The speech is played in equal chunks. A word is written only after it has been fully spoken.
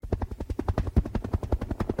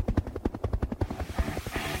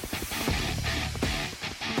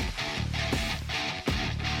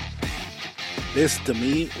This to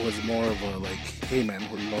me was more of a like, hey man,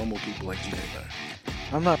 we're normal people like you guys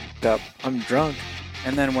are. I'm not up. I'm drunk.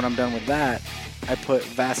 And then when I'm done with that, I put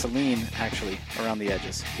Vaseline actually around the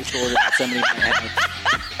edges. Just to order somebody.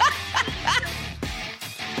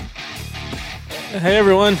 Hey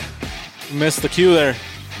everyone, missed the cue there.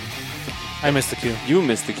 I missed the cue. You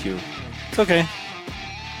missed the cue. It's okay.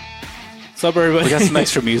 What's up, everybody? We got some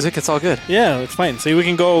extra music. It's all good. Yeah, it's fine. See, we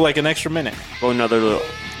can go like an extra minute. Go another little.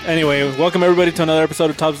 Anyway, welcome everybody to another episode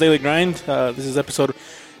of Top's Daily Grind. This is episode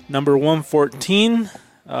number 114.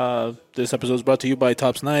 This episode is brought to you by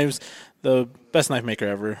Top's Knives, the best knife maker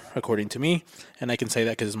ever, according to me. And I can say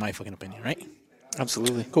that because it's my fucking opinion, right?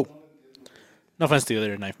 Absolutely. Cool. No offense to the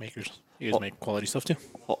other knife makers. You guys make quality stuff too.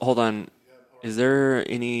 Hold on. Is there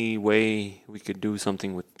any way we could do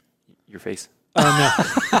something with your face? No.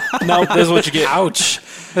 No, this is what you get. Ouch.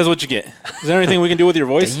 This is what you get. Is there anything we can do with your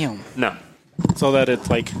voice? Damn. No. So that it's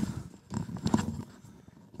like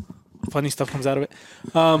funny stuff comes out of it.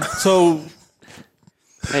 So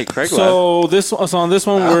Hey, Craig. on this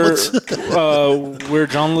one we're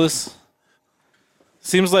Johnless.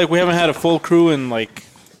 Seems like we haven't had a full crew in like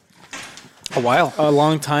A while. a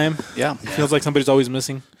long time. Yeah. Feels like somebody's always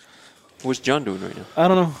missing. What's John doing right now? I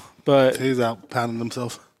don't know, but He's out pounding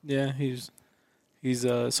himself. yeah, he's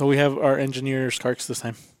so we have our engineer Skarks this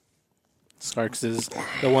time. Skarks is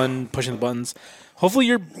the one pushing the buttons. Hopefully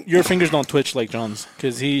your fingers don't twitch like John's,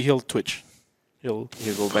 because he'll twitch. He'll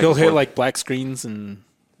He'll go back hit and forth. like black screens, and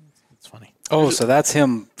it's funny. Oh, so that's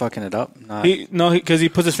him fucking it up. Not Because he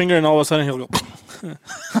puts his finger and all of a sudden he'll go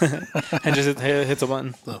and just hits a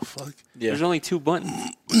button. The fuck? yeah. There's only 2 buttons.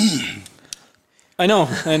 I know,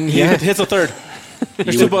 and he Yeah. hits a third.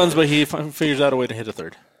 There's 2 buttons, but he figures out a way to hit a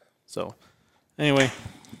third. So, anyway,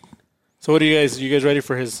 so what do you guys ready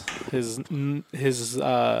for his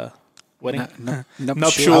wedding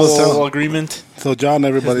nuptial agreement? So John,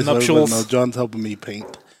 everybody nuptials. knows John's helping me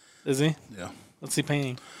paint. Is he? Yeah, What's he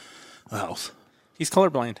painting? a house. He's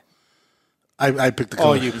colorblind. I picked the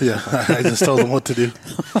color. you- Yeah, I just told him what to do.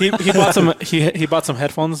 He bought some he bought some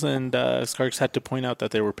headphones, and Skarks had to point out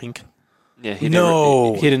that they were pink. Yeah. He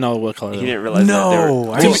No. He didn't know what color. He they were. didn't realize that they No.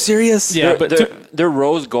 were. Are you serious? Yeah, but they're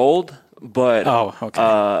rose gold, but Oh,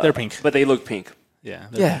 okay. they're pink. But they look pink. Yeah.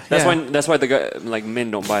 Yeah. That's why the guy like men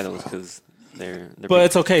don't buy those because they're. But pink.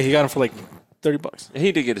 it's okay. He got them for like $30.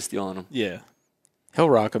 He did get a steal on them. Yeah. He'll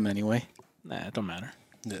rock him anyway. Nah, it don't matter.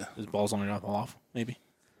 Yeah, His balls only fall off. Maybe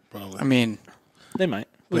probably. I mean, they might.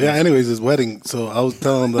 But yeah, anyways, his wedding. So I was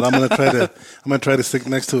telling him that I'm gonna try to stick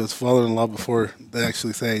next to his father-in-law before they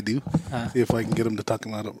actually say I do. See if I can get him to tuck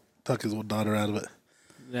his daughter out of it.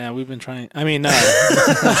 Yeah, we've been trying. I mean,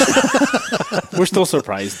 we're still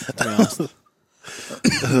surprised, to be honest.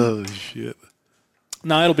 Oh shit!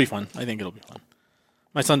 No, it'll be fun. I think it'll be fun.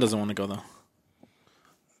 My son doesn't want to go though.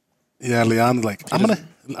 Yeah, Leon's like, I'm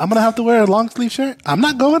gonna have to wear a long sleeve shirt. I'm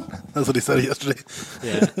not going. That's what he said yesterday.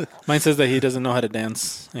 Yeah, mine says that he doesn't know how to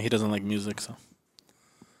dance and he doesn't like music. So,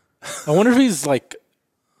 I wonder if he's like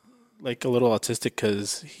a little autistic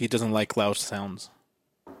because he doesn't like loud sounds.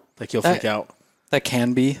 Like he'll freak out. that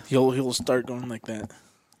can be. He'll start going like that.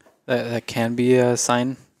 That can be a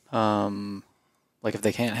sign. Like if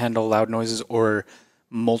they can't handle loud noises or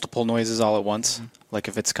multiple noises all at once. Mm-hmm. Like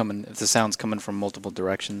if the sound's coming from multiple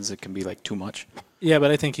directions, it can be like too much. Yeah,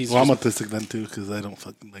 but I think he's. Well, I'm just, autistic then too because I don't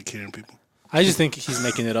fucking like hearing people. I just think he's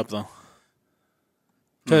making it up though.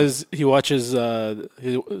 Because he watches one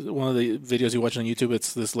of the videos he watches on YouTube.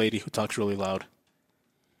 It's this lady who talks really loud,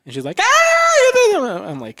 and she's like, "Ah!"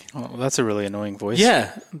 I'm like, Oh, that's a really annoying voice.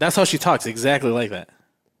 "Yeah, that's how she talks, exactly like that."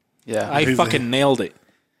 Yeah. I He's fucking nailed it.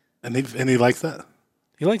 And he likes that.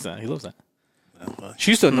 He likes that. He loves that. Yeah, well,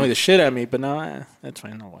 She used to annoy the shit out of me, but now that's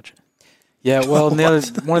fine. I'll watch it. Yeah, well, and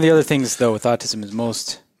one of the other things though with autism is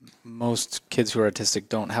most kids who are autistic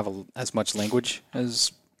don't have as much language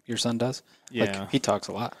as your son does. Yeah. Like he talks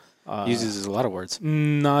a lot. Uses a lot of words.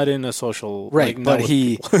 Not in a social Right, like, but not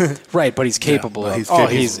with but he's capable but of. he's Oh,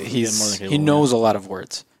 capable. he's Yeah, more than capable, he knows a lot of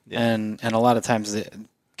words. Yeah. And a lot of times the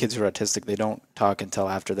kids who are autistic, they don't talk until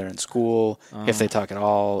after they're in school, if they talk at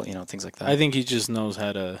all, things like that. I think he just knows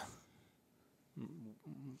how to,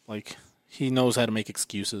 he knows how to make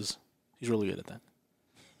excuses. He's really good at that.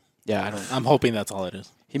 yeah, I'm hoping that's all it is.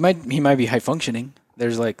 he might be high functioning.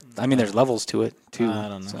 There's there's levels to it too. I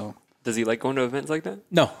don't know. So Does he like going to events like that?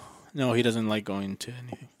 No, he doesn't like going to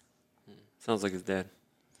anything. Sounds like his dad.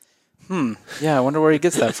 yeah, I wonder where he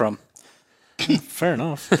gets that from. Fair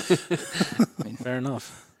enough. Fair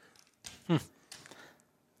enough.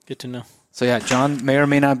 Good to know. So yeah, John may or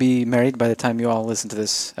may not be married by the time you all listen to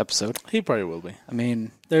this episode. He probably will be. I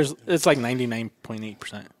mean, It's like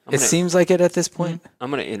 99.8%. it seems like it at this point. I'm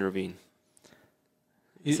gonna intervene.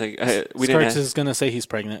 It's like we Starks didn't. is gonna say he's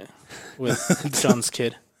pregnant with John's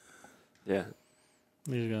kid. Yeah.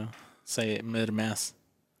 We're gonna say it mid-mass.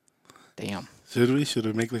 Damn. Should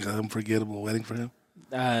we make like an unforgettable wedding for him?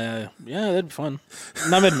 Yeah, that'd be fun.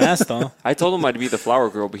 Not mid-mass though. I told him I'd be the flower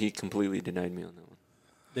girl, but he completely denied me on that one.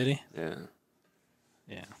 Did he? Yeah.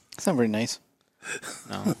 Yeah. That's not very nice.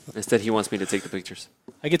 No. Instead, he wants me to take the pictures.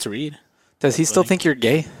 I get to read. Does he still think you're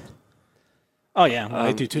gay? Oh yeah,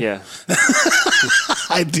 I do too. Yeah.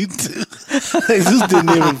 I do too. I just didn't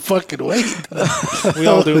even fucking wait. We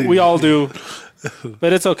all do. We all do.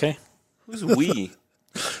 But it's okay. Who's we?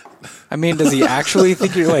 I mean, does he actually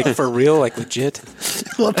think you're like for real, like legit?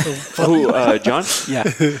 What the fuck? Who? John? Yeah.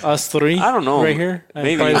 Us three. I don't know. Right here. And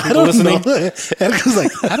Maybe. probably the I people don't listening. know. Edgar's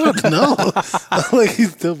like, I don't know. I'm like,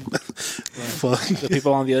 he's still. Fuck. The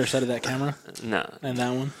people on the other side of that camera Nah. and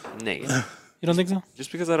that one. Negative. You don't think so?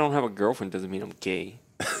 Just because I don't have a girlfriend doesn't mean I'm gay.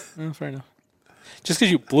 Fair enough. Just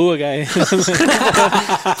because you blew a guy.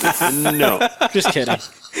 No. Just kidding.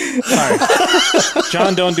 Sorry.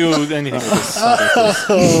 John, don't do anything with this.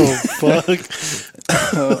 Oh fuck.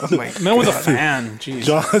 Oh my. Man with a fan.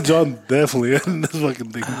 Jeez. John definitely in this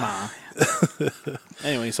fucking thing.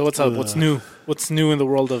 Anyway, so what's up? What's new? What's new in the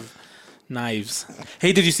world of knives?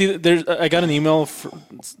 Hey, did you see that there's? I got an email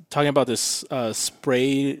talking about this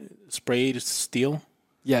sprayed steel.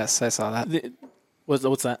 Yes, I saw that.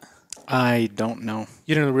 What's that? I don't know.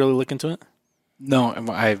 You didn't really look into it? No,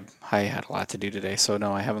 I had a lot to do today, so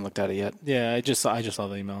no, I haven't looked at it yet. Yeah, I just saw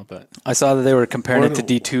the email, but I saw that they were comparing it to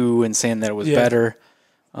D2 and saying that it was better.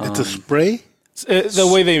 It's a spray. the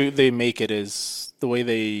way they make it is the way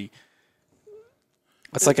they.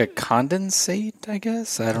 It's like a condensate, I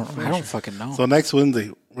guess. I don't fucking know. So next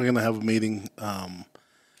Wednesday we're gonna have a meeting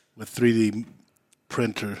with 3D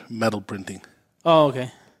printer metal printing. Oh,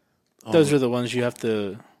 okay. Those are the ones you have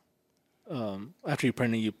to. After you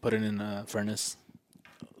print it, you put it in a furnace.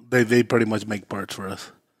 They pretty much make parts for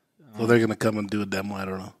us. So they're gonna come and do a demo. I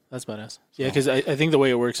don't know. That's badass. Yeah, because I think the way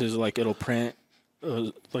it works is like it'll print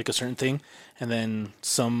like a certain thing, and then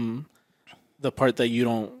the part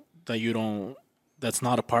that's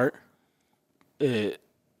not a part, it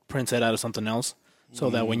prints it out of something else, so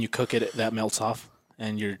that when you cook it, that melts off,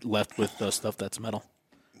 and you're left with the stuff that's metal.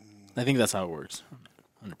 I think that's how it works.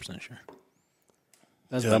 100% sure.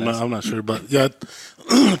 That's Yeah, badass. I'm not sure, but yeah,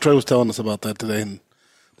 Trey was telling us about that today, and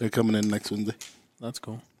they're coming in next Wednesday, That's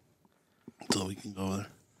cool. so we can go there.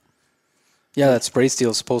 Yeah, that spray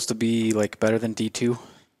steel is supposed to be like better than D2,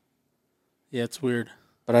 Yeah, it's weird.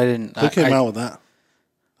 but I didn't. Who came out with that?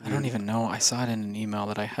 I don't even know. I saw it in an email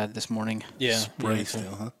that I had this morning. Yeah, Spray yeah,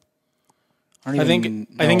 steel, huh? I I think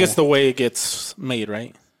it's the way it gets made,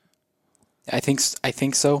 right? I think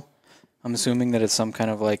so. I'm assuming that it's some kind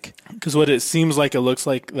of like. Because what it seems like, it looks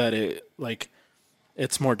like that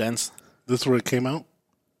it's more dense. This is where it came out.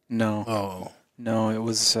 No, Oh, no, it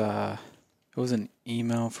was an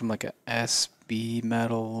email from like a SB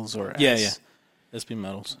Metals or Yeah. SB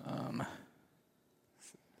Metals.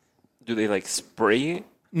 Do they like spray it?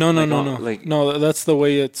 No. Like- No, that's the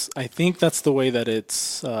way it's. I think that's the way that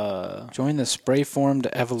it's. Join the spray formed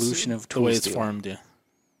evolution of The tool way it's steel. formed, yeah.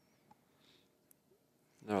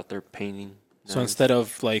 They're out there painting. So knives. instead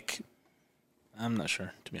of like, I'm not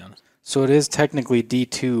sure, to be honest. So it is technically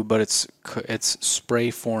D2, but it's spray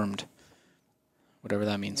formed, whatever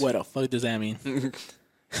that means. What the fuck does that mean?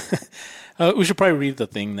 We should probably read the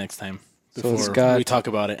thing next time So before it's got- we talk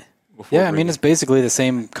about it. Before Yeah, I mean bringing- it's basically the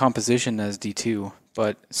same composition as D2,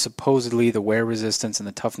 but supposedly the wear resistance and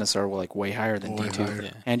the toughness are like way higher than Way D2, higher.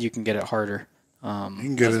 Yeah. and you can get it harder. you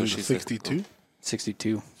can get That's it what in she said. 62.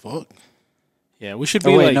 62. Fuck, Yeah, we should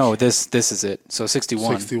be Oh wait, like no, this is it. So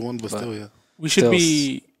 61. 61, but still, yeah. we should still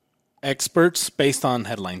be experts based on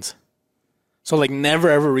headlines. So like never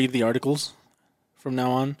ever read the articles from now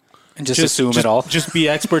on. And just assume it all. Just be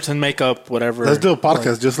experts and make up whatever. Let's do a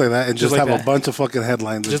podcast just like that, and just like have that. a bunch of fucking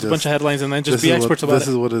headlines. Just and a bunch of headlines and then just this be is experts what, about This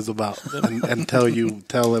it. is what it's about, and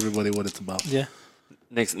tell everybody what it's about. Yeah.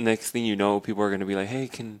 Next thing you know, people are gonna be like, "Hey,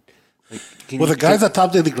 can Well, the guys at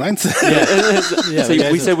Top Daily Grind said, Yeah, say, the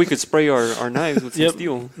guys we that- said we could spray our knives with some Yep.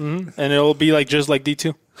 steel." and it'll be like just like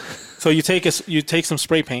D2. So you take some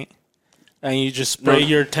spray paint, and you just spray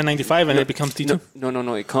your 1095 and it becomes T2.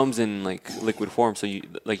 No. It comes in like liquid form. So you,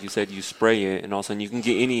 like you said, you spray it, and all of a sudden you can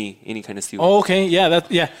get any kind of steel. Oh, okay.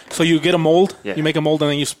 Yeah, So you get a mold. Yeah. You make a mold,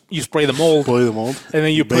 and then you spray the mold. Boil the mold. And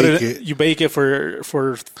then you put it. You bake it for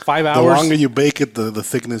 5 hours. The longer you bake it, the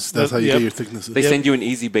thickness. That's how you get your thicknesses. They send you an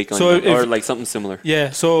easy bake on So it, or like something similar. Yeah.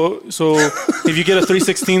 So if you get a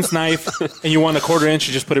 3/16 knife and you want a 1/4 inch,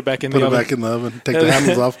 you just put it back in Put the it oven. back in the oven. Take the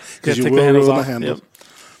handles off because you take will ruin the off. handles. Yep.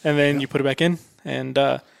 And then you put it back in. And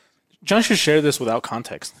John should share this without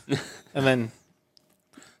context, and then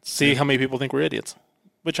see how many people think we're idiots,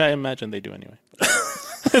 which I imagine they do anyway.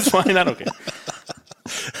 It's fine. I don't care.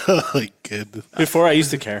 Oh my goodness. Before I used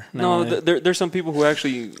to care. No, there's some people who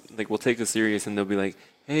actually like will take it serious, and they'll be like,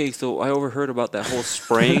 "Hey, so I overheard about that whole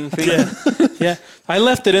spraying thing." Yeah. I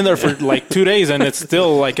left it in there for like 2 days, and it's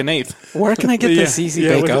still like an eighth. Where can I get this easy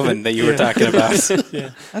bake oven that you were talking about? Yeah.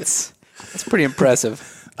 That's pretty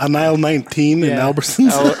impressive. On aisle 19 in Albertsons.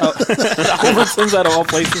 Albertsons out of all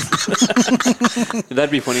places. That'd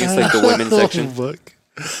be funny. It's like the women's section. Fuck.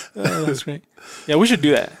 Oh, that's great. Yeah, we should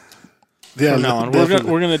do that. Yeah, From now on.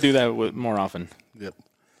 We're gonna do that more often. Yep.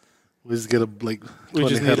 We just get a We 20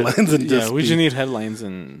 just headlines and just we just need headlines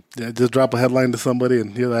and just drop a headline to somebody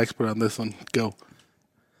and you're the expert on this one. Go.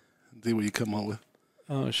 See what you come up with.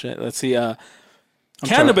 oh shit. Let's see.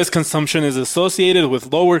 Cannabis consumption is associated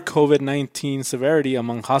with lower COVID-19 severity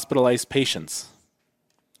among hospitalized patients.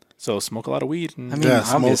 So smoke a lot of weed. And, I mean, Yeah,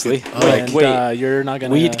 smoke obviously. it. Oh. and, you're not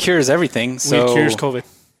gonna. Weed cures everything. So Weed cures COVID.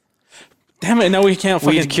 Damn it! Now we can't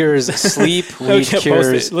fucking. Weed cures sleep. now we Weed can't post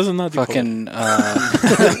cures it. Let's not do fucking.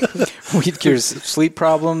 Weed cures sleep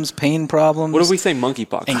problems, pain problems. What do we say?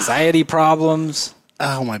 Monkeypox. Anxiety problems.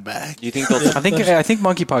 Ow, my back. Do you think they'll? I think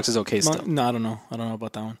monkeypox is okay still. No, I don't know. I don't know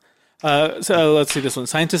about that one. So let's see this one.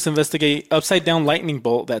 Scientists investigate upside down lightning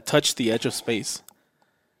bolt that touched the edge of space.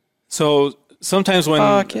 So sometimes when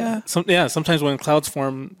Fuck yeah. Sometimes when clouds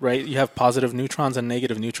form, right, you have positive neutrons and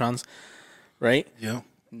negative neutrons, right? Yeah.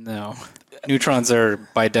 No. Neutrons are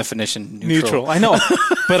by definition neutral. I know,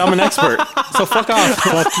 but I'm an expert, so fuck off.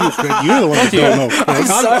 Fuck you, Craig. You're the one that don't know, Craig.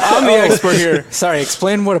 I'm the expert here. Sorry,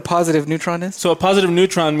 explain what a positive neutron is. So a positive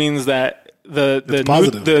neutron means that the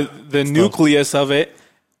positive. nucleus of it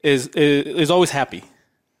is always happy,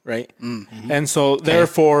 right? Mm-hmm. And so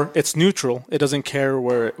therefore it's neutral. It doesn't care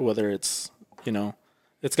whether it's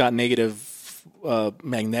it's got negative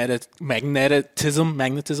magnetism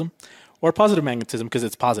or positive magnetism because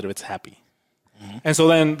it's positive. It's happy. Mm-hmm. And so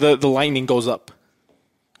then the lightning goes up.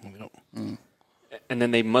 Yep. And then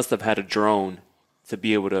they must have had a drone to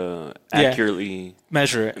be able to accurately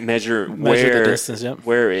measure where the distance, yep.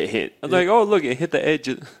 where it hit. I was like, oh look, it hit the edge.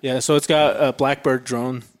 Yeah, so it's got a Blackbird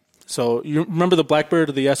drone. So you remember the Blackbird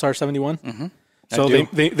of the SR-71? Mm-hmm. So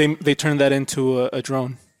they turned that into a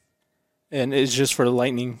drone, and it's just for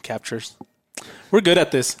lightning captures. We're good at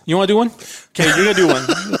this. You want to do one? Okay, you're gonna do one.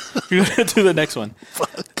 You're gonna do the next one.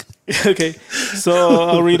 Fuck. Okay, so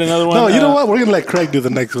I'll read another one. No, you know what? We're gonna let Craig do the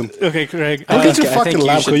next one. Okay, Craig. Look at your I fucking think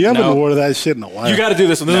lab coat. You haven't no. wore that shit in a while. You got to do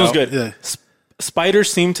this one. This one's good. Yeah.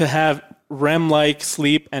 Spiders seem to have REM-like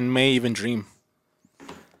sleep and may even dream.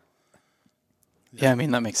 Yeah, I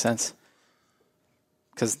mean that makes sense.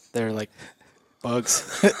 Because they're like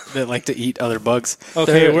bugs that like to eat other bugs.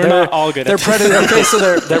 Okay, we're not all good They're at this. predators. Okay,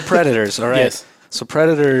 so they're predators, all right? Yes. So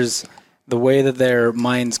predators, the way that their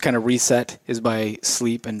minds kind of reset is by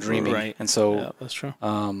sleep and dreaming. Right. And so Yeah, that's true.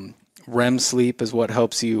 REM sleep is what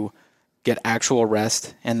helps you get actual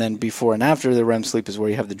rest. And then before and after the REM sleep is where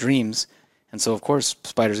you have the dreams. And so, of course,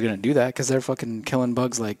 spiders are going to do that because they're fucking killing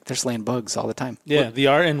bugs. Like, they're slaying bugs all the time. Yeah, the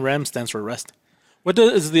R in REM stands for rest. What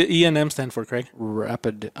does the E and M stand for, Craig?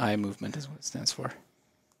 Rapid eye movement is what it stands for.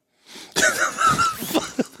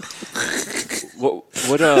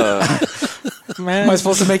 What Man, Am I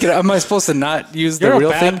supposed to make it? Am I supposed to not use the you're real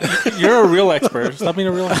a bad, thing? You're a real expert. Stop being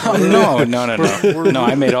a real expert. No. No,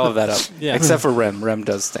 I made all of that up. Yeah. Except for REM. REM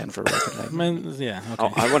does stand for rapid eye movement. Man, yeah.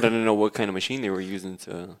 Okay. I wanted to know what kind of machine they were using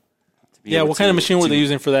to be Yeah, able what kind of to- machine were to- they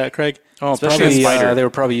using for that, Craig? Oh, Especially probably a spider. they were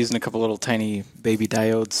probably using a couple little tiny baby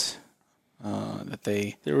diodes that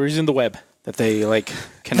they They were using the web. like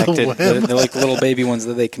connected. web. They're like little baby ones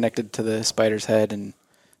that they connected to the spider's head, and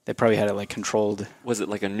they probably had it like controlled, Was it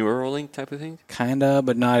like a Neuralink type of thing? kinda,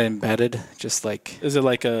 but not embedded. Just like Is it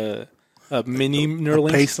like a mini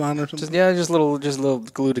Neuralink? Paste on or something? just little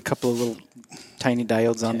glued a couple of little tiny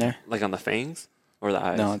diodes on there. Like on the fangs or the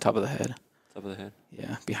eyes? No, on top of the head. Top of the head.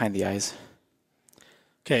 Yeah, behind the eyes.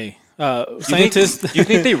 Okay. Scientists. Scientists. Do you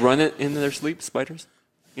think they run it in their sleep, spiders?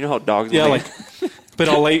 You know how dogs? Yeah, will like, but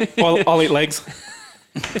all eight legs.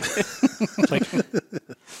 Like,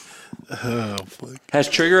 Oh, fuck. Has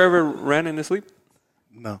Trigger ever ran in his sleep?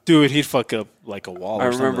 No. Dude, he'd fuck up like a wall. I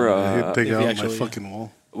or remember, something. He'd take if out he my actually- fucking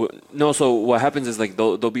wall. No, so what happens is like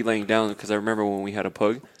they'll be laying down because I remember when we had a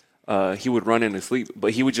pug, he would run in his sleep,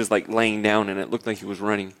 but he would just like laying down and it looked like he was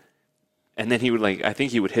running. And then he would I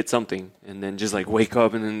think he would hit something and then just like wake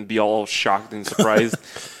up and then be all shocked and surprised.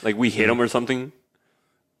 Like we hit him or something.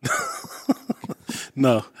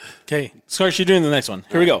 No. Okay, Scarch, you're doing the next one.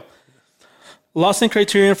 Here we go. Loss in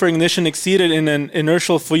criterion for ignition exceeded in an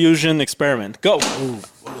inertial fusion experiment. Go.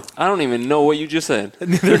 I don't even know what you just said.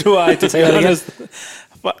 Neither do I, to be that again. honest.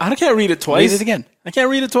 But I can't read it twice. Read it again. I can't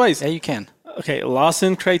read it twice. Yeah, you can. Okay, loss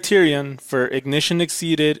in criterion for ignition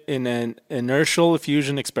exceeded in an inertial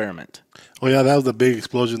fusion experiment. Oh, yeah, that was the big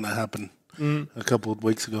explosion that happened a couple of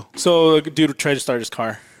weeks ago. So a dude tried to start his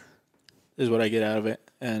car, is what I get out of it.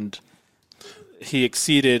 And he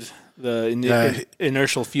exceeded the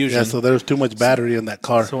inertial fusion. Yeah, so there was too much battery in that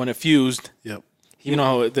car. So when it fused, Yep. you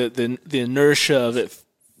know, the inertia of it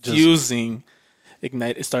fusing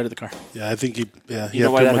it started the car. Yeah, I think he know had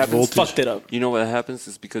why too that much happens? voltage. Fucked it up. You know what happens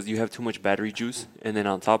is because you have too much battery juice, and then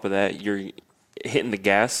on top of that, you're hitting the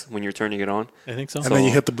gas when you're turning it on. I think so. And then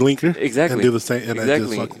you hit the blinker. Exactly. And do the same. And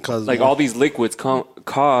exactly. it just fucking causes like more. all these liquids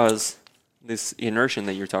cause this inertia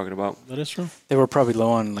that you're talking about. That is true. They were probably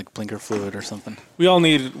low on like blinker fluid or something. We all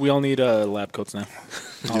need lab coats now.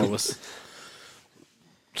 All of us.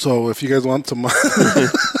 So if you guys want some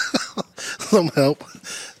some help,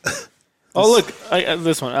 Oh, look,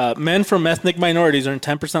 this one. Men from ethnic minorities earn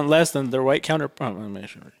 10% less than their white counterpart.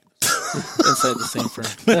 Inside the same firm.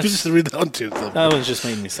 maybe just read down to yourself. That one just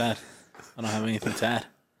made me sad. I don't have anything to add.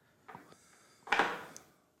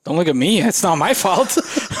 Don't look at me. It's not my fault.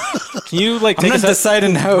 Can you I'm take not us out?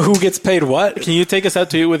 deciding who gets paid what. Can you take us out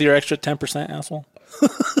to eat with your extra 10%, asshole?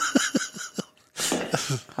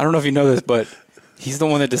 I don't know if you know this, but he's the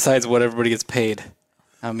one that decides what everybody gets paid.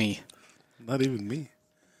 Not me. Not even me.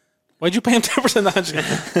 Why'd you pay him 10%? No, I'm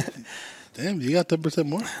just kidding. Damn, you got 10%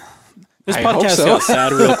 more. This I hope podcast so. got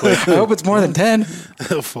sad real quick. I hope it's more than 10.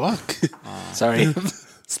 Fuck. Sorry.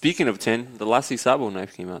 Speaking of 10, the Lassie Sabo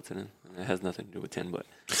knife came out today. It has nothing to do with 10, but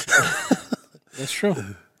That's true.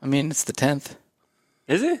 I mean, it's the 10th.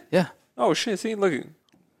 is it? Yeah. Oh shit! See, look. And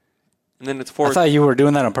then it's I 4. thought you were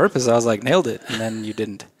doing that on purpose. I was like, nailed it. And then you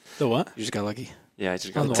didn't. The what? You just got lucky. Yeah, I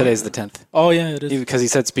just got Today's the 10th. Oh, yeah, it is. Because he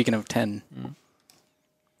said, speaking of 10,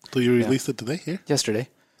 So you released it today here? yesterday.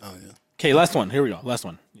 Oh, yeah. Okay, last one. Here we go. Last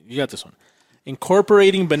one. You got this one.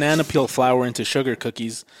 Incorporating banana peel flour into sugar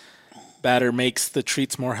cookies batter makes the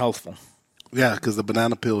treats more healthful. Yeah, because the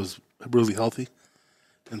banana peel is really healthy.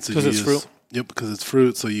 And so 'Cause you it's use- fruit? Yep, because it's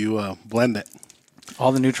fruit, so you blend it.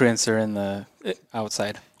 All the nutrients are in the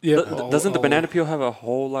outside. Yeah. Doesn't the banana peel have a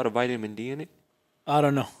whole lot of vitamin D in it? I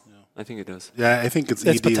don't know. I think it does. Yeah, I think it's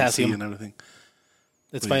That's ED and potassium. C and everything.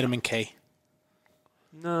 It's vitamin K.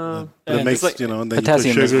 No. But it And makes, it's like- and then you put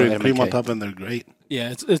Potassium is sugar and vitamin cream on K. top, and they're great. Yeah,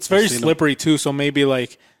 it's very Casino. slippery too. So maybe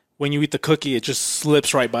like when you eat the cookie, it just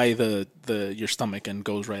slips right by your stomach and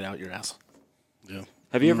goes right out your ass. Yeah.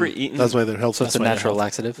 Have you ever eaten? That's why they're healthy. It's a why they're natural healthy.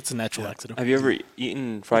 laxative. It's a natural laxative. Have you ever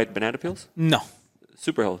eaten fried banana peels? No,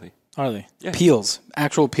 Super healthy. are they? Yeah. Peels.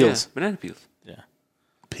 Actual peels. Yeah, banana peels. Yeah.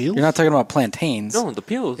 Peels? You're not talking about plantains. No, the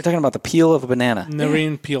peels. You're talking about the peel of a banana. Never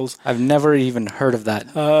eaten peels. I've never even heard of that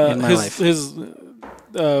in my life.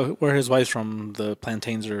 Where his wife's from, the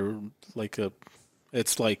plantains are like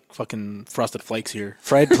it's like fucking Frosted Flakes here.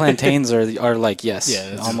 Fried plantains are like, yes, Yeah,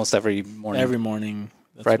 it's- almost every morning. Every morning.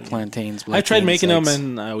 That's fried what- plantains. I tried black making beans, them eggs.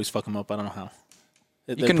 and I always fuck them up. I don't know how.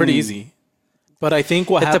 They're can- pretty easy. But I think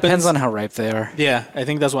what It happens depends on how ripe they are. Yeah, I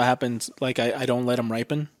think that's what happens. Like I don't let them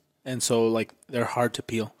ripen, and so like they're hard to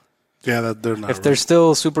peel. Yeah, they're not. If they're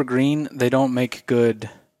still super green, they don't make good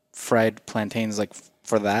fried plantains like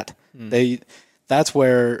for that. That's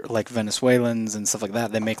where like Venezuelans and stuff like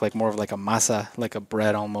that, they make like more of like a masa, like a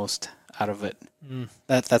bread almost out of it.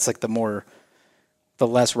 That's like the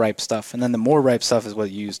less ripe stuff, and then the more ripe stuff is what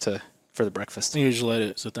you use for the breakfast. You usually let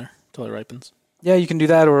it sit there until it ripens. Yeah, you can do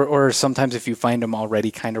that, or sometimes if you find them already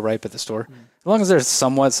kind of ripe at the store, as long as they're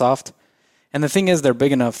somewhat soft. And the thing is, they're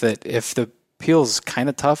big enough that if the peel's kind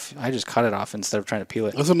of tough, I just cut it off instead of trying to peel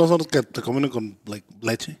it. Eso no son los que te comen con like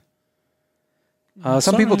leche.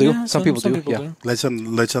 Some people do. yeah, some people do. Yeah. Le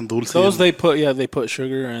echan dulce. Those and- they put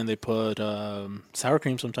sugar and they put sour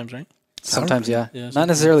cream sometimes, right? Sometimes, yeah. Yeah, Not sometimes.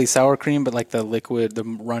 necessarily sour cream, but like the liquid, the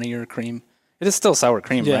runnier cream. It is still sour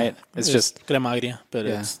cream, right? It's just, crema agria, but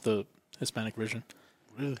Yeah. it's the Hispanic version.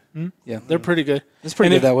 Really? yeah. They're pretty good. It's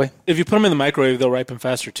pretty And good that way. If you put them in the microwave, they'll ripen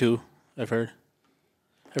faster too. I've heard.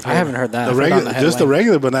 I haven't heard that. The I've heard on regular, just the headline.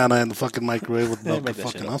 regular banana in the fucking microwave would Yeah, be make that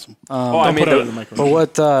fucking shit up. awesome. I Don't made put it in the the microwave.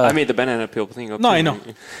 But what? I made the banana peel thing up. No, too. I know.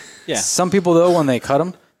 Yeah. Some people though, when they cut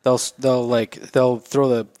them, they'll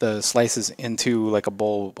throw the slices into like a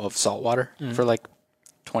bowl of salt water for like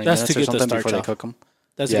 20 That's minutes to or get the something starch before they off. cook them.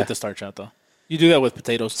 That's Yeah. to get the starch out, though. You do that with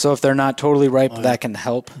potatoes. So if they're not totally ripe, that can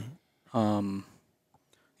help.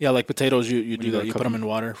 Yeah, like potatoes, you do you that. gotta You cook put them them. in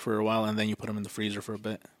water for a while, and then you put them in the freezer for a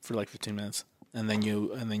bit, for like 15 minutes, and then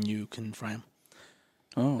you can fry them.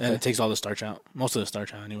 Oh, And okay. it takes all the starch out, most of the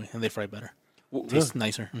starch out anyway, and they fry better. Wh- Tastes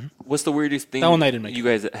nicer. What's the weirdest thing That one I didn't make. you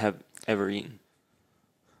guys have ever eaten?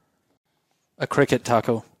 A cricket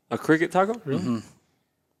taco. A cricket taco? Really?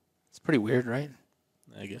 It's pretty weird, right?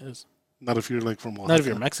 I guess. Not if you're like from Oaxaca. Not if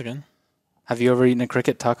you're Mexican. Have you ever eaten a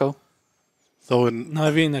cricket taco? So in No,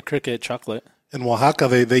 I've eaten a cricket chocolate. Oaxaca,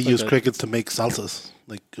 they use that. crickets to make salsas,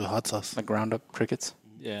 like hot sauce. Like ground up crickets?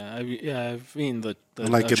 Yeah, I've eaten the And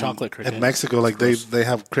like chocolate cricket. in Mexico, like they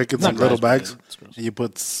have crickets Not in little gross, bags, but it's gross. and you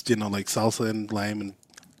put like salsa and lime and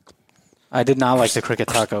I did not like the cricket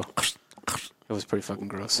taco. It was pretty fucking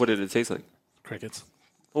gross. What did it taste like? Crickets.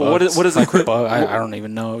 Well, what is a cricket? I don't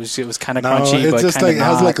even know. It was kind of no, crunchy, it's but just kind like of it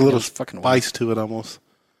has like a little fucking weird. spice to it almost.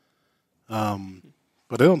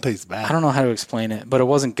 But it don't taste bad. I don't know how to explain it, but it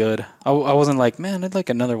wasn't good. I wasn't like, man, I'd like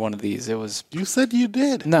another one of these. It was You said you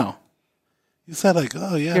did. no. You said like,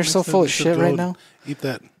 oh yeah. You're so next time full we of should shit go right and now. Eat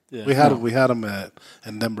that. Yeah. We had No. we had them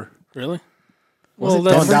in Denver. Really? Was it No,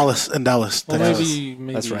 in Denver? Dallas. In Dallas. Well, Texas.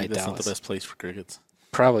 maybe That's right, that's not Dallas. the best place for crickets.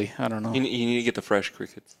 Probably. I don't know. You need to get the fresh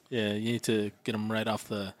crickets. Yeah, you need to get them right off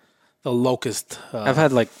the locust. I've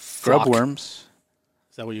had like flock. grub worms.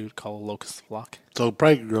 Is that what you would call a locust flock? So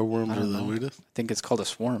probably grill worms are the weirdest. I think it's called a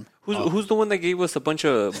swarm. Who's the one that gave us a bunch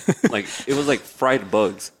of like it was like fried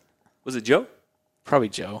bugs? Was it Joe? Probably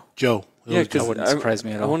Joe. Joe. It Yeah, was because Joe. wouldn't surprise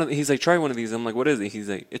me at all. He's like, try one of these. I'm like, what is it? He's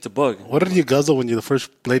like, it's a bug. What did you guzzle when you the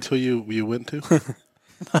first place show you went to?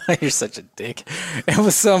 You're such a dick. It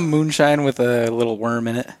was some moonshine with a little worm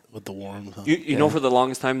in it. With the worms. Huh? You know, for the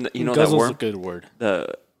longest time, you know Guzzle's that a worm. good word.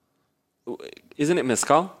 Isn't it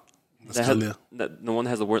mezcal? Mezcal, yeah. The one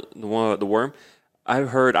that has the worm. I've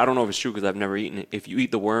heard. I don't know if it's true because I've never eaten it. If you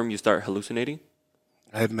eat the worm, you start hallucinating.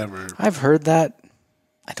 I had never. I've heard that.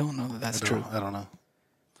 I don't know that that's true. I don't know.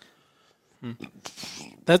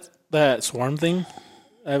 That swarm thing.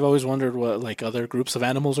 I've always wondered what like other groups of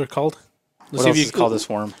animals are called. What else is called a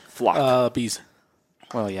swarm? Flock. Bees.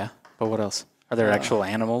 Well, yeah. But what else? Are there actual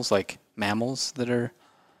animals, like mammals, that are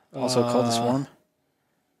also called a swarm?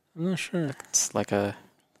 I'm not sure. It's like a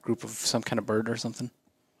group of some kind of bird or something.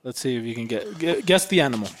 Let's see if you can guess the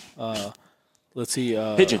animal. Let's see.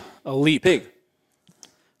 Pigeon. A leap. Pig.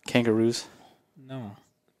 Kangaroos, No.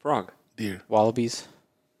 Frog. Deer. wallabies.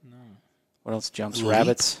 No. What else jumps? Leap?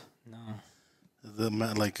 Rabbits.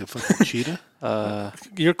 Like a fucking cheetah.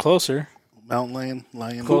 You're closer. Mountain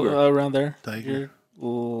lion. Around there. Tiger.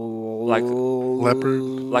 Like Leopard.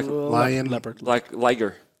 like Lion. Leopard. like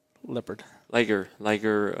liger. Leopard.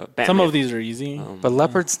 Batman. Some of these are easy. But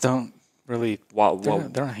leopards don't really. Wa- They wa-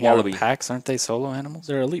 don't hang out wallaby. in packs, aren't they? Solo animals.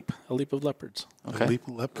 They're a leap of leopards. Okay.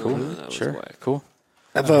 Leopard. Cool. That was Sure. whack. Cool.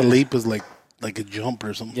 I thought a leap was like a jump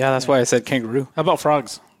or something. Yeah, that's why I said kangaroo. How about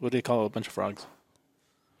frogs? What do they call a bunch of frogs?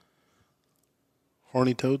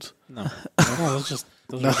 Horny toads. No, those are just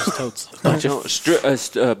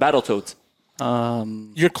toads. No, battle toads.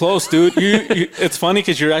 You're close, dude. You it's funny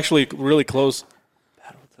because you're actually really close.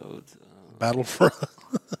 Battle toads. Battle frog.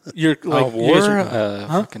 You're like A you war? guys are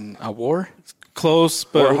Fucking a war? close,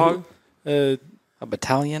 but Warhog. A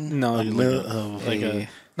battalion? No, you're like, like A-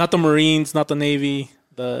 not the Marines, not the Navy,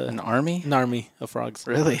 An army? an army of frogs.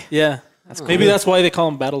 Really? Yeah, maybe that's why they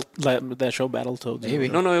call them that show Battle Toads. Maybe.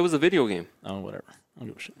 No, it was a video game. Oh, whatever. I don't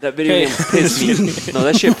give a shit. That video Okay. game pissed me. No,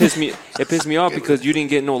 that shit pissed me. It pissed me off because you didn't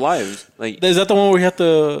get no lives. Like, Is that the one where you have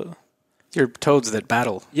to? Your toads that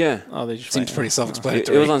battle. yeah, Oh, they just Seems fight. pretty it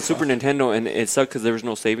self-explanatory. was on Super Nintendo and it sucked because there was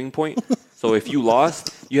no saving point. So if you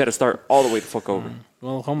lost, you had to start all the way the fuck over.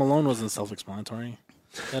 Well, Home Alone wasn't self-explanatory.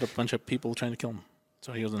 He had a bunch of people trying to kill him,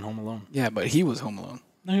 so he was in Home Alone. Yeah, but he was home alone.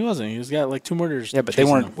 No, he wasn't. He was got like 2 murders. Yeah, but they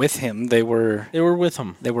chasing weren't him. with him. They were They were with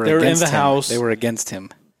him. they were in against the him. house. They were against him.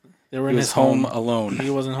 They were He in was his home home. alone. He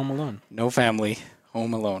wasn't home alone. No family,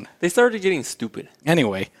 home alone. They started getting stupid.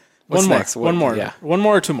 Anyway, what's One more. next? One more. Yeah, 1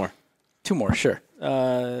 more or 2 more. 2 more. Sure.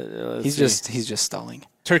 Let's He's see. just stalling.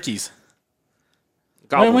 Turkeys.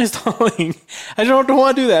 Why am I Goblins. stalling? I don't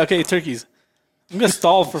want to do that. Okay, turkeys. I'm gonna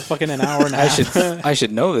stall for fucking an hour and a half. I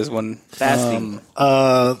should know this one. Fasting.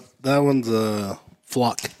 That one's a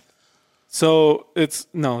flock. So it's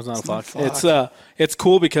not a flock. It's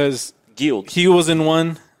cool because Guild. he was in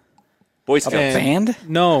one. Boy Scouts. Band?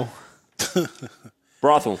 No.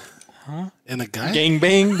 Brothel. And a guy? Gang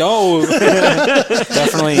bang? No.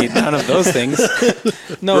 Definitely none of those things.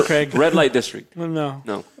 No, Craig. Red Light District. No.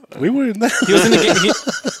 No. We were in that. He was in the gang.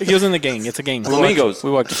 He was in the gang. It's a gang. Flamingos.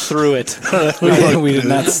 We walked through it. We did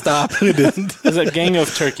not stop. We didn't. It's a gang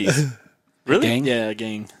of turkeys. Really? Gang? Yeah, a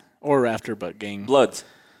gang. Or rafter, but gang. Bloods.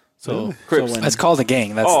 So, Crips. when, It's called a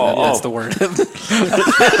gang. That's the word.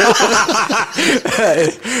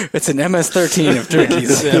 It's an MS-13 of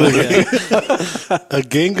turkeys. A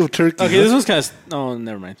gang of turkeys. okay, this was kind of. Oh,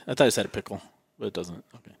 never mind. I thought it said pickle, but it doesn't.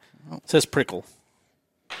 Okay. It says prickle.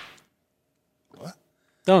 What?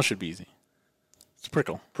 That one should be easy. It's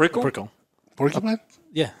prickle. Prickle? Prickle. Porcupine?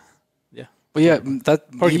 Yeah. Yeah. Well, yeah,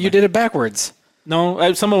 you did it backwards.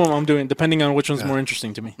 No, some of them I'm doing, depending on which one's more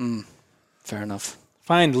interesting to me. Fair enough.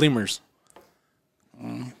 Find lemurs.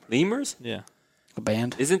 Lemurs? Yeah. A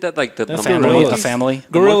band? Isn't that like the That's Family? gorillas. A family?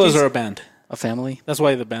 Gorillas monkeys? are a band. A family? That's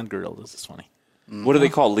why the band Gorillas is funny. What do they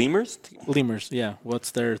call lemurs? Lemurs, yeah.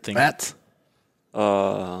 What's their thing? Bats?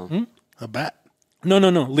 Uh, A bat? No.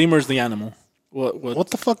 Lemur's the animal. What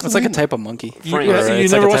the fuck? It's like a type of monkey. You, Frank. you Or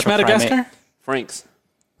it's never like a watched type of primate. Madagascar? Franks.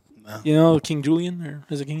 You know King Julian? Or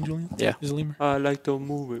is it King Julian? Yeah. He's a lemur. I like to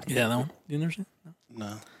move it. Yeah, that one. You never seen it?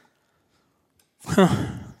 No.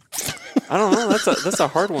 I don't know. That's a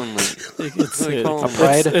hard one. Like, It's, what do they call them?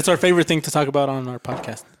 pride? it's our favorite thing to talk about on our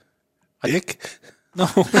podcast. Dick? No.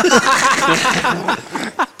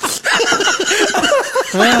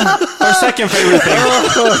 Our second favorite thing.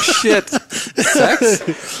 Oh, shit. Sex?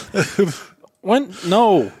 When?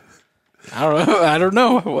 No. I don't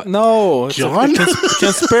know. What? No. It's John?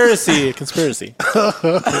 conspiracy.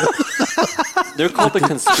 They're called the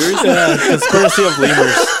conspiracy. Yeah, conspiracy of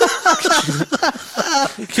lemurs.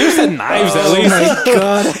 He said knives at least. My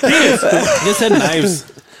God. He said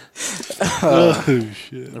knives. Oh,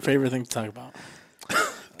 shit. Our favorite thing to talk about.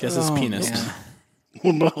 Guess it's penis. man.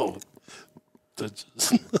 Oh, no.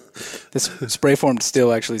 This spray formed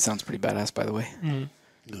still actually sounds pretty badass, by the way.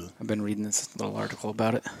 I've been reading this little article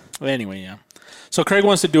about it. Well, anyway, yeah. So Craig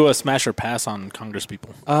wants to do a smash or pass on Congress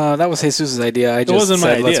people. That was Jesus' idea. I just wasn't my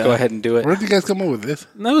said, let's idea. go ahead and do it. Where did you guys come up with this?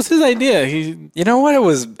 That was his idea. He You know what?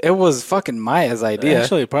 It was fucking Maya's idea.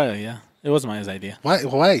 actually probably it wasn't his idea. Why?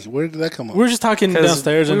 Where did that come up? We were just talking 'Cause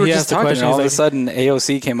downstairs, we and were he just asked the talking, question. and all of a He's like, sudden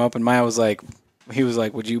AOC came up, and Maya was like,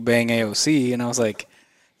 would you bang AOC? And I was like,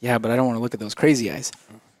 yeah, but I don't want to look at those crazy eyes.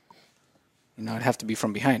 You know, I'd have to be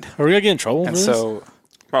from behind. "Are we gonna get in trouble?" And for so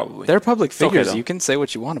Probably. they're public okay, figures. though. You can say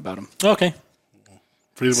what you want about them. this? Okay.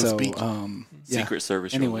 Freedom So, of speech. yeah. Secret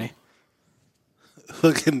Service. Anyway,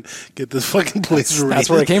 Fucking get this fucking place ready. that's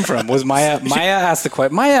where it came from. Was Maya asked the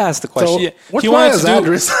question. Maya asked the question. Yeah, What's he wanted Maya's to do,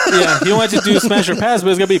 address? yeah, he wanted to do smash or pass, but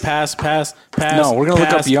it's gonna be pass. No, we're gonna look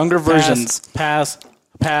up younger versions. Pass.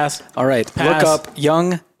 All right, Pass. look up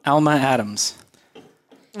young Alma Adams.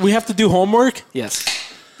 We have to do homework. Yes.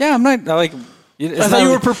 Yeah, I'm not like. I thought you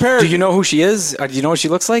were prepared. Do you know who she is? Do you know what she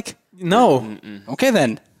looks like? No, Okay,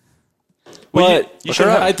 then. but you should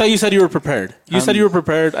have- I thought you said you were prepared. You said you were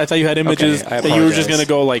prepared. I thought you had images I that you were just apologize. gonna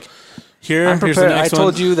go like, here. I'm Here's the prepared. I next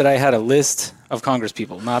told one. you that I had a list of Congress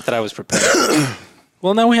people, not that I was prepared.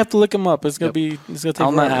 Well, now we have to look them up. It's gonna be. It's gonna take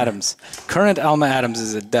Alma forever. Adams. Current Alma Adams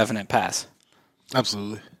is a definite pass.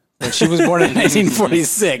 Absolutely. But she was born in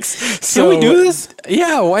 1946. Can So, we do this?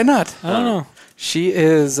 Yeah, why not? I don't know. She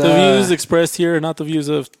is. The views expressed here are not the views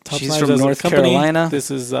of Top she's Knives from as a North company. Carolina. This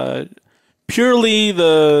is purely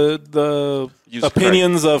the Use of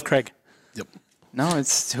opinions of Craig Yep. No,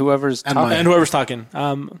 it's whoever's And talking. Maya. and whoever's talking.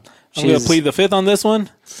 I'm going to She's- plead the fifth on this one.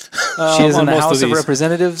 She is on in the most House of these.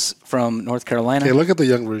 Representatives from North Carolina. Okay, look at the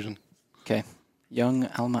young version. Okay. Young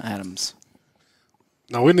Alma Adams.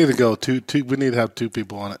 No, we need to go two. We need to have two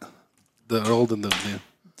people on it. The old and the new.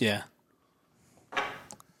 Yeah.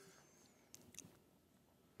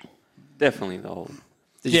 Definitely the old.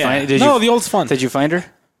 Did you Yeah. find? Did no, you, the old's fun. did you find her?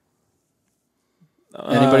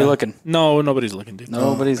 Anybody looking? No, nobody's looking, dude.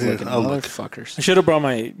 Nobody's here, looking. I'll look. Motherfuckers. I should have brought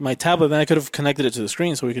my tablet, then I could have connected it to the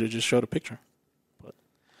screen so we could have just showed a picture. But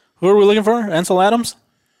who are we looking for? Ansel Adams?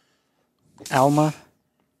 Alma,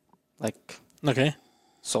 like Okay.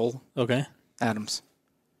 Soul Okay. Adams.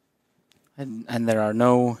 And there are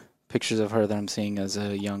no pictures of her that I'm seeing as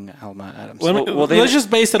a young Alma Adams. Let's just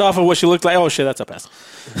base it off of what she looked like. Oh, shit, that's a pass.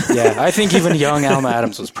 Yeah, I think even young Alma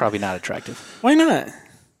Adams was probably not attractive. Why not?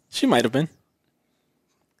 She might have been.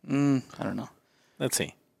 I don't know. Let's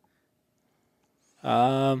see.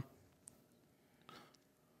 Oh,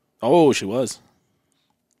 she was.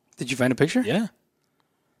 Did you find a picture? Yeah.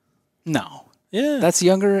 No. Yeah. That's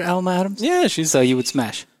younger Alma Adams? yeah, she's So you would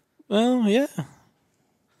smash. well, yeah.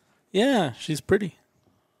 Yeah, she's pretty.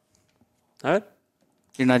 Huh?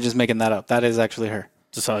 You're not just making that up. That is actually her.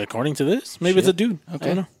 Just according to this, maybe it's a dude. I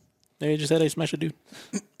don't know. Maybe I just said I smashed a dude.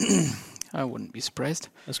 I wouldn't be surprised.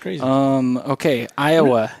 That's crazy. Okay,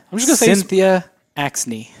 Iowa. I'm just gonna say Cynthia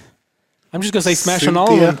Axney. I'm just gonna say smash on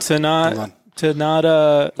all of them to not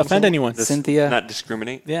offend anyone. Cynthia Not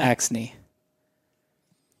discriminate. Yeah. Axney.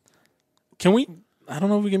 Can we? I don't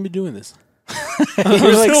know if we can be doing this. You're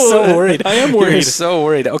like so worried. I am You're worried. so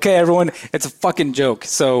worried. Okay, everyone, it's a fucking joke.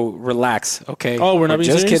 So relax. Okay. Oh, we're not being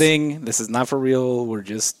just serious? kidding. This is not for real. We're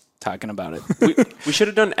just talking about it. We should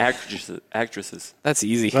have done actresses. That's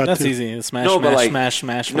easy. That's easy. Smash, No, but smash, like-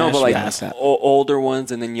 smash. No, but like pass that. older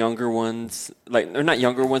ones and then younger ones. Like they're not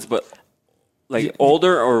younger ones, but like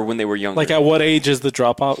older or when they were younger. like at what age is the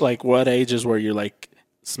dropout? Like what age is where you're like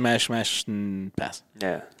smash, and pass?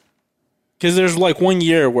 yeah. Because there's like 1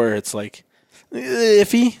 year where it's like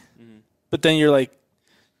iffy, but then you're like,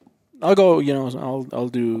 I'll go. I'll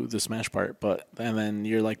do the smash part, and then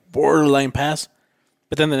you're like borderline pass,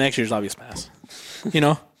 but then the next year's obvious pass. Dude,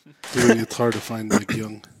 it's hard to find like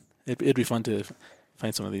young. It'd be fun to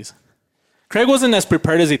find some of these. Craig wasn't as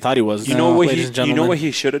prepared as he thought he was. You know what ladies and you know gentlemen. what he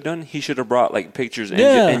should have done? He should have brought like pictures and,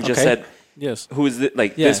 Yeah, and just okay. said Yes. who is it?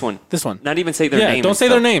 Like Yeah, this one. This one. Not even say their name. Don't and say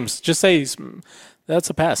their stuff. names. Just say that's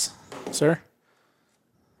a pass, sir.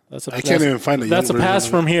 That's a. I can't even find a That's a young pass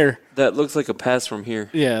version of from here. That looks like a pass from here.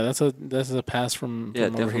 Yeah, that's a pass from. Yeah,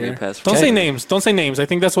 from over definitely a here. pass from Don't say here. names. Don't say names. I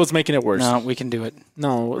think that's what's making it worse. No, we can do it.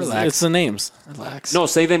 No, Relax. it's the names. Relax. No,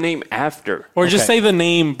 say the name after. Or just Okay. say the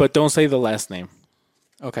name, but don't say the last name.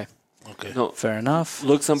 Okay. Okay. No, Fair enough.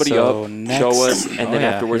 look somebody So up, next- show us, and Oh, then yeah,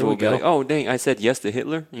 afterwards here we we'll be go. like, oh dang, I said yes to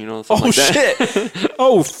Hitler. Something Oh like that. shit!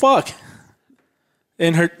 Oh fuck!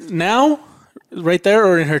 In her now, right there,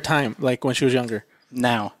 or in her time, like when she was younger.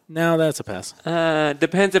 Now. Now that's a pass.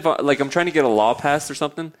 Depends if I'm trying to get a law passed or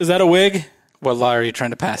something. Is that a wig? What law are you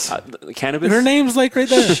trying to pass? Cannabis. Her name's like right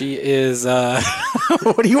there. She is,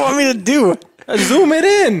 what do you want me to do? Zoom it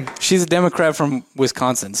in. She's a Democrat from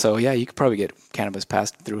Wisconsin, so yeah, you could probably get cannabis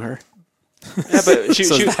passed through her. Yeah, but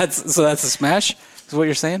So that's a smash. Is what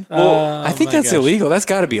you're saying? Well, I think that's illegal. That's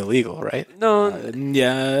got to be illegal, right? no.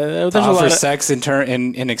 Yeah, there's a Offer lot of sex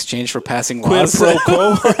in exchange for passing quid laws. pro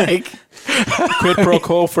quo. Like, Quid pro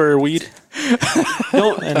quo for weed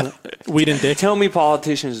No, and weed and dick. tell me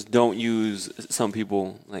politicians don't use some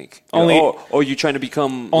people like Only- you're trying to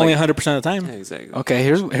become Only like, 100% of the time. Yeah, exactly. okay,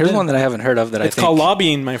 here's one that I haven't heard of that It's I think called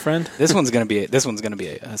lobbying, my friend. this one's gonna be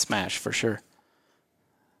a smash for sure.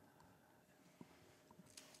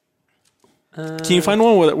 Can you find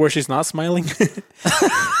one where she's not smiling?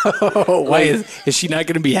 Oh, why is she not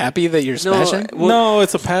gonna be happy that you're No, smashing? well, no,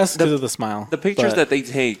 it's a pass because of the smile. the pictures But- that they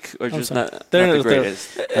take are just sorry. not They're- the they're-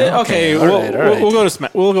 greatest. Okay, all right, all right. we'll go to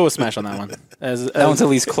we'll go with smash on that one. That one's at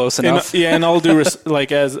least close enough. Yeah, and I'll do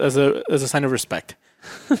like as a sign of respect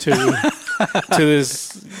to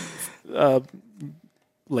this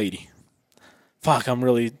lady. Fuck, I'm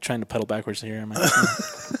really trying to pedal backwards here. Am I?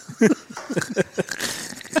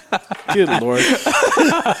 Good lord,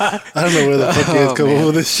 I don't know where the fuck you guys come up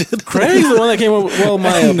with this shit. Craig's the one that came up. Well,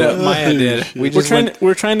 Maya, No, Maya did.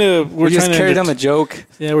 we're trying to carried on the joke,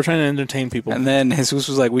 Yeah, we're trying to entertain people. and then Jesus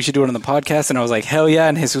was like, "We should do it on the podcast," and I was like, "Hell yeah!"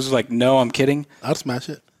 And Jesus was like, "No, I'm kidding." I'd smash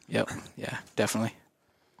it. Yep, yeah, definitely.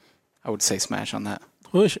 I would say smash on that.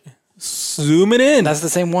 Zoom it in. That's the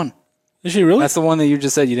same one. Is she really? That's the one that you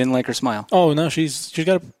just said you didn't like her smile. Oh no, she's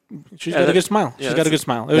got a good smile. yeah, She's got a that's- good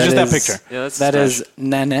smile. It was just that is- picture. Yeah, that's That smash. is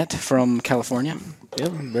Nanette from California. Yeah,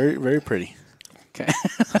 very very pretty. Okay.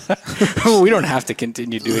 We don't have to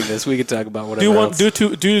continue doing this. We could talk about whatever. Do one, else.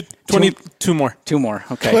 do 22 more. Two more.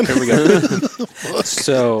 Okay, here we go.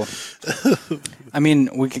 So, I mean,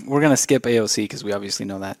 we're gonna skip AOC because we obviously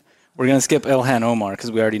know that. We're gonna skip Ilhan Omar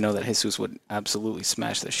because we already know that Jesus would absolutely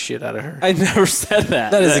smash the shit out of her. I never said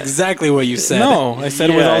that. That is exactly what you said. No, I said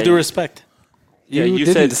with Yeah, all due respect. Yeah, you you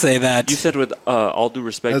didn't said- say that. You said with all due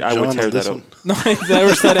respect, That's I would John tear on that this up. one. No, I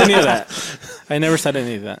never said any of that. I never said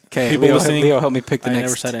any of that. Okay, people Leo, listening. Leo, help me pick the I next.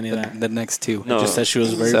 never said any of that. The next two. No. Just said she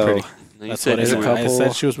was very So- pretty. No, you That's said what I you said. were, couple- I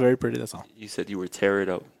said she was very pretty. That's all. you said you were tear it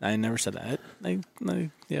up. I never said that.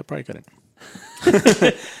 Yeah, probably couldn't.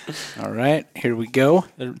 All right, here we go.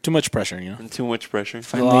 Too much pressure, you know. And too much pressure. A lot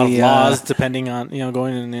of Finally, laws depending on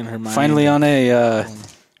going in her mind. finally on a.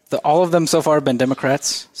 All of them so far have been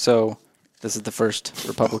Democrats. So this is the first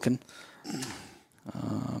Republican.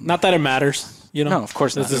 Not that it matters, you know. No, of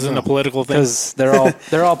course this not. isn't a political thing. Because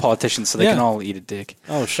they're all politicians, so they Yeah. can all eat a dick.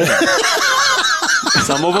 Oh shit!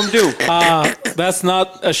 Some of them do. That's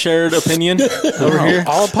not a shared opinion over here.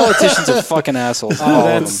 All politicians are fucking assholes. All of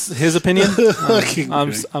That's his opinion.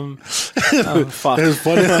 I'm fucked. It's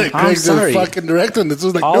funny that I'm Greg's sorry. just fucking directing. This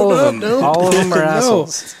was like, all no, of them. no. All of them are No.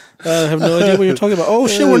 assholes. I have no idea what you're talking about. Oh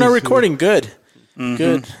shit, we're not recording. Good.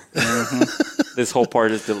 Good. This whole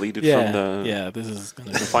part is deleted Yeah. from Yeah. This is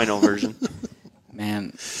gonna the final version.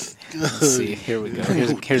 Man, let's see. Here we go.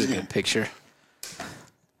 Here's a good picture.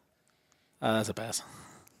 that's a pass.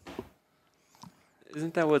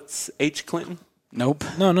 Isn't that what's H. Clinton? Nope.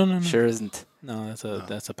 No. Sure isn't. No,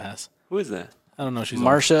 that's a pass. Who is that? I don't know. She's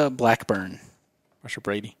Marsha Blackburn. Marsha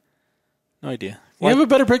Brady. No idea. You have a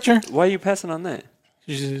better picture? Why are you passing on that?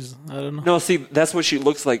 She's, I don't know. No, see, that's what she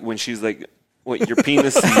looks like when she's like, what your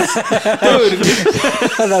penis sees.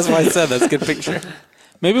 That's why I said that's a good picture.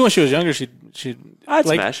 Maybe when she was younger, she I'd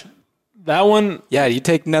like smash. that one. Yeah, you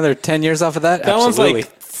take another 10 years off of that? That Absolutely. one's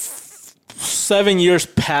like 7 years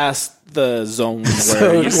past the zone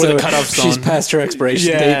where the cutoff zone. She's past her expiration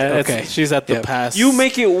yeah, date. it's- Okay. she's at the Yep. past. You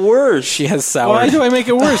make it worse. She has sour. Why do I make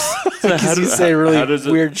it worse? Because you say really How does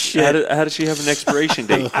it- weird shit. How does she have an expiration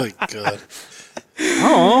date? Oh my god.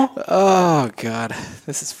 Oh, God.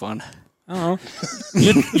 This is fun.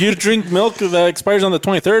 You drink milk that expires on the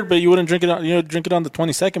 23rd, but you wouldn't drink it on the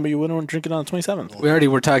 22nd, but you wouldn't drink it on the 27th. We already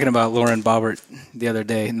were talking about Lauren Boebert the other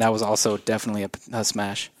day, and that was also definitely a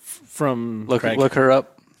smash. From Look Craig. her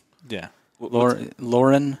up. Yeah.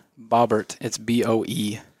 Lauren Boebert. It's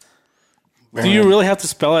B-O-E. Do you really have to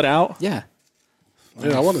spell it out? Yeah.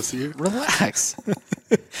 Yeah, I want to see her. Relax.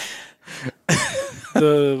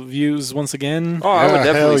 The views once again. Oh, I would Yeah,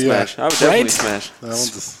 definitely hell yeah. smash. I would definitely Right? smash. That one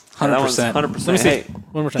just. 100%. That one's 100%. Let me see. Hey,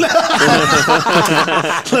 One more time.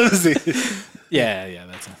 Let me see. yeah,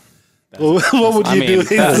 that's it. Well, what would you do?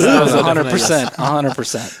 That was Definitely 100%.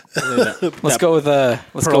 100%. Let's go with let's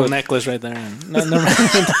Pearl go with, necklace right there. No, never mind.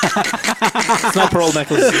 It's not pearl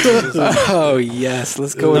necklace. oh yes,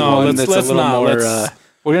 let's go with No, one let's- that's let's a little not. more. Let's-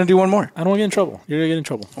 We're gonna do one more. I don't want to get in trouble. You're going to get in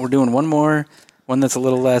trouble. We're doing one more, one that's a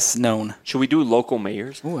little less known. should we do local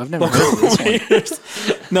mayors? Ooh, I've never heard of this one. Mayors.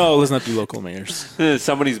 No, let's not do local mayors.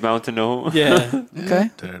 Somebody's bound to know. Yeah.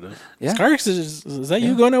 Okay, Tear it up. yeah. Skarks, is that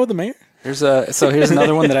you going out with the mayor? Here's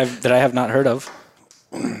another one that I have not heard of.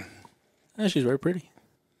 Yeah, she's very pretty.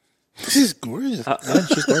 She's gorgeous.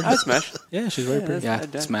 She's very I'd smash. Yeah, she's very pretty. Yeah,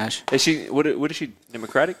 I'd- smash. Is she? What is she?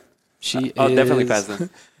 Democratic? She I'll is, definitely pass then.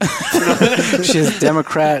 She is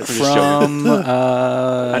Democrat from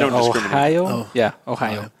don't discriminate. Ohio. Oh. Yeah,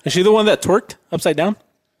 Ohio. Is she the one that twerked upside down?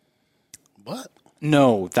 What?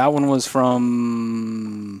 No, that one was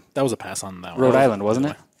from That was a pass on that one. Rhode Island, wasn't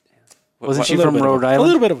it? Wasn't she A little from bit of Rhode a Island?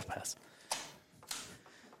 little bit of a pass.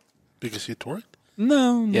 Because she twerked?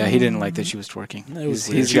 No. Yeah, he didn't like that she was twerking. It was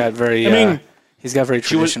He's weird. got very. I mean, he's got very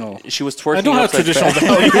She was traditional. twerking. I don't have upside traditional down.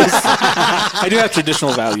 values. I do have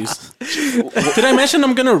traditional values. Did I mention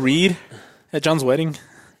I'm going to read at John's wedding?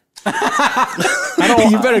 you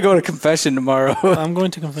better go to confession tomorrow. I'm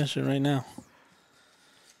going to confession right now.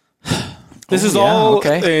 This is yeah, all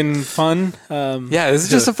okay. in fun. Yeah, this is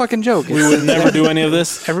just a fucking joke. We would never do any of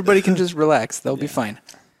this. Everybody can just relax. They'll be fine.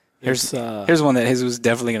 Here's Here's one that Jesus was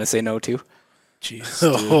definitely going to say no to. jeez.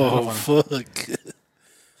 dude, Oh, hold on. fuck.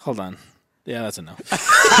 Hold on. Yeah, that's a no.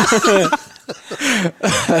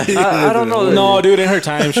 I don't know. No, dude, in her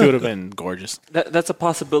time, she would have been gorgeous. That's a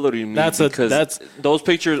possibility to me That's because those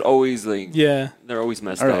pictures always Yeah. they're always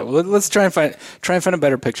messed All right, up. well, let's try and find a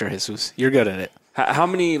better picture, Jesus. You're good at it. How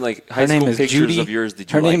many like high Her name school is pictures Judy. of yours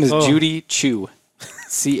did you Her like? name is Oh. Judy Chu.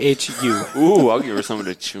 CHU. Ooh, I'll give her some of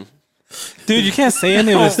the chew. Dude, you can't say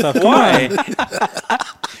any of this stuff. Come Why? on.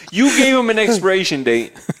 You gave him an expiration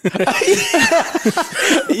date.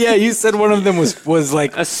 Yeah, you said one of them was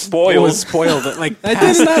like A spoiled. was spoiled. Like I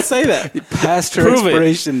did not say that. past her Prove it.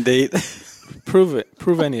 expiration date. Prove it.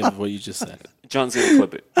 Prove any of what you just said. John's gonna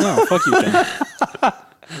clip it. No, fuck you, John.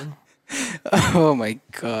 Oh my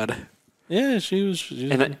god. Yeah, she was.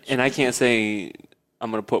 And I can't say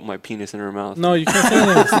I'm gonna put my penis in her mouth. No, you can't say any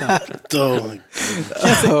of this stuff. Oh, my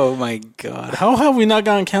God. Oh my god. How have we not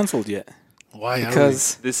gotten canceled yet? Why?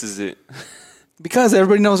 Because This is it.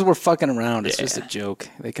 everybody knows we're fucking around. It's Yeah. just a joke.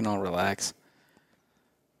 They can all relax.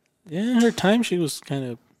 Yeah, in her time, she was kind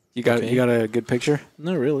of. You got Okay. you got a good picture?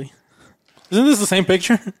 Not really. Isn't this the same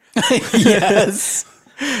picture? Yes.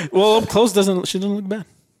 Well, up close she doesn't look bad.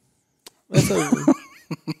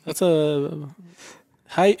 That's a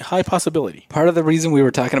high possibility. Part of the reason we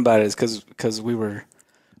were talking about it is because we were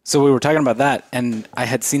talking about that, and I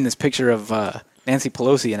had seen this picture of Nancy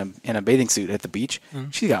Pelosi in a bathing suit at the beach.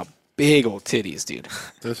 She got big old titties, dude.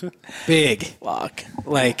 Does it? Big, Fuck.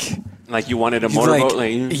 like Like you wanted a like, motorboat.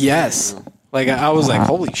 Like, yes, Like, I was like,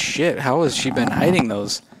 holy shit, how has she been hiding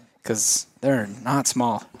those? Because they're not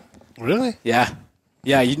small. Really? Yeah.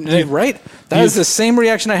 Yeah, right? That was the same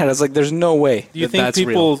reaction I had. I was like, there's no way Do you think that's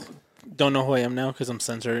people real. don't know who I am now because I'm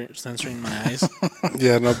censoring my eyes?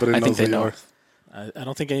 Yeah, nobody I knows think they who you know. are. I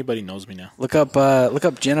don't think anybody knows me now. Look up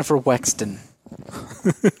Jennifer Wexton.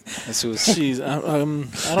 This was Jeez,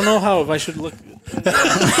 I don't know how if I should look.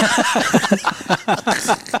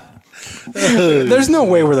 There's no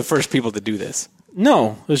way we're the first people to do this.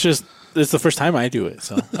 No, it's the first time I do it,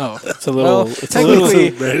 so Oh, it's a little. well, it's a little.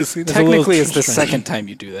 Embarrassing. technically, it's the strange. second time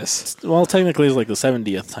you do this. Well, technically, it's like the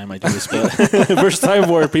 70th time I do this, but first time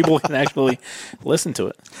where people can actually listen to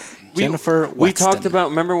it. Jennifer Wexton. We talked about.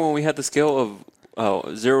 Remember when we had the scale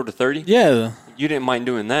of 0 to 30? Yeah. You didn't mind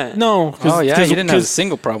doing that. No. Oh yeah, you didn't have a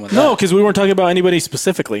single problem with No, that. because we weren't talking about anybody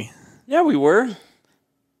specifically. Yeah, we were.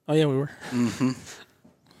 Oh yeah, we were.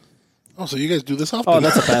 Oh, so you guys do this often? Oh,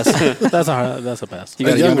 that's a pass. that's a pass. You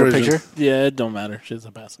got a young younger version. picture? Yeah, it don't matter. She's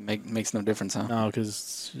a pass. Makes no difference, huh? No,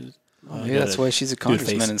 because Maybe that's why she's a Dude face.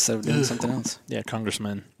 congressman instead of doing something else. yeah,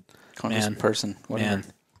 congressman. Congressperson, whatever.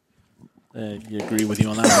 Man, you agree with you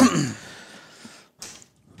on that one.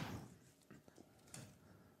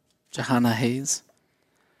 Johanna Hayes.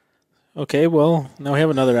 Okay, well, now we have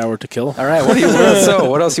another hour to kill. All right,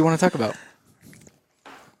 what else you want to talk about?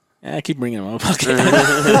 Yeah, I keep bringing them up. Okay.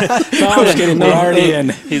 No, I'm just kidding. We're already in.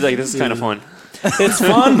 He's like, this is kind of fun. It's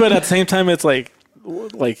fun, but at the same time, it's like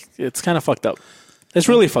it's kind of fucked up. It's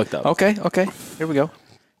really fucked up. Okay. Here we go.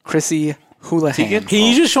 Chrissy Houlihan. Can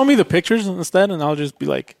you just show me the pictures instead, and I'll just be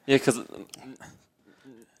like, Yeah, because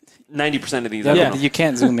 90% of these, Yeah, I but don't know. you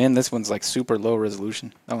can't zoom in. This one's like super low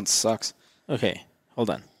resolution. That one sucks. okay, hold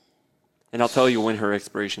on. And I'll tell you when her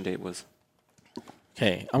expiration date was.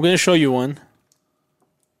 Okay, I'm going to show you one.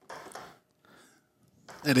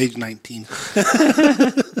 At age 19.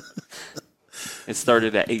 It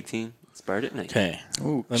started at 18, expired at 19. Okay,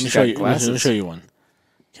 Ooh, let me she's show got you. Let glasses. me show you one.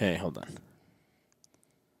 Okay, hold on.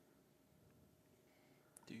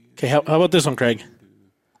 Okay, how about this one, Craig?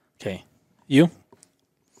 Okay, you,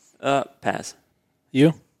 Pass.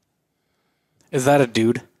 you. Is that a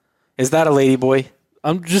dude? Is that a lady boy?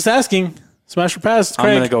 I'm just asking. Smash or pass, Craig?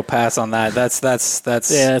 I'm gonna go pass on that. That's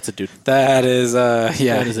Yeah, that's a dude. that is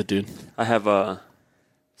yeah. That is a dude. I have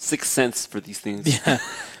 6 cents for these things. Yeah.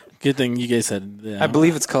 Good thing you guys said. Yeah. I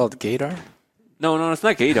believe it's called gaydar. No, it's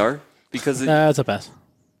not gaydar. Because That's a pass.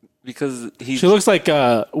 he's... She looks like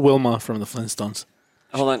Wilma from the Flintstones.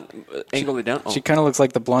 Hold on. Angle it down. Oh. She kind of looks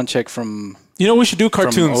like the blonde chick from You know, we should do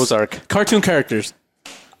cartoons. Ozark. Cartoon characters.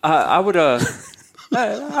 I would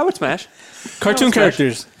smash. Cartoon Smash.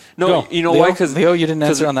 characters. No, Go. you know Leo, why? Because Leo, you didn't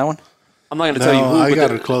answer on that one. I'm not going to tell you No, who. I but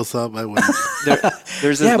got it close up. I wouldn't.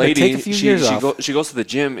 there's this Yeah, but lady. take a few years off. She goes to the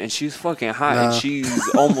gym and she's fucking hot Nah. and she's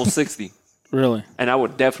almost 60. Really? And I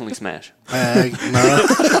would definitely smash. No.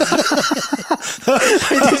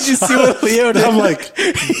 Did you see what Leo did? I'm like,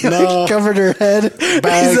 no. Covered her head.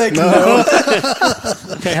 Bag, He's like, no.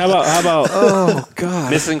 Okay, how about Oh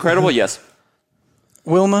God. Mrs. Incredible, yes.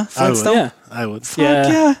 Wilma I would. Flintstone. Yeah. I would.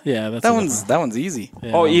 yeah. yeah. That's That one's easy.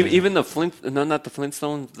 yeah, Oh, no, even the not the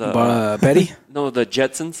Flintstones. The Betty. no, the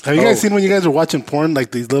Jetsons. Have you guys seen when you guys are watching porn, like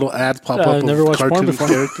these little ads pop up I've never of watched porn cartoon before.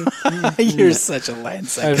 characters? You're such a land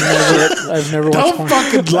I've never watched Don't porn.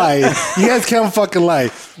 fucking lie. You guys can't fucking lie.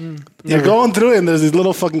 You're going through it and there's these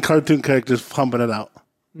little fucking cartoon characters pumping it out.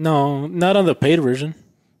 No, not on the paid version.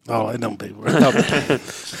 Oh, I don't pay for it. I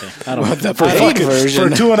don't. The For paid fucking- version.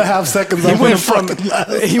 For 2.5 seconds, I'm went gonna from fucking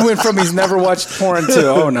lie. he went from he's never watched porn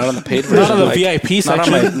to not on the paid version. Not on the like, VIP not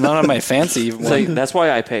section. not on my fancy It's one. like, that's why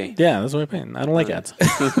I pay. Yeah, that's what I'm paying. I don't like ads.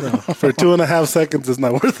 For 2.5 seconds, it's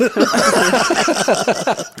not worth it.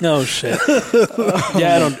 No shit.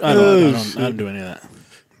 Yeah, I don't do any of that.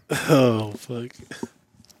 Oh, fuck.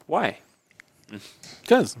 Why?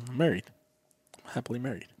 Because I'm married, happily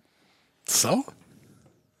married. So?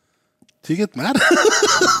 Do you get mad?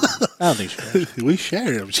 I don't think so. We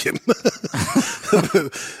share. I'm just kidding.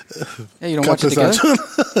 Yeah, you don't Cut watch it this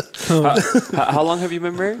together. out. How long have you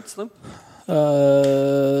been married, Slim?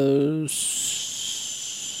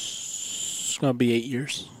 It's gonna be 8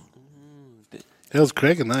 years. It was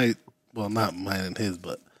Craig and I. Well, not mine and his,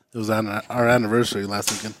 but it was on our anniversary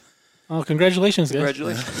last weekend. Oh, congratulations, guys!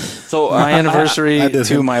 Congratulations. So My anniversary I did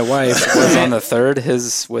to him. my wife was on the 3rd.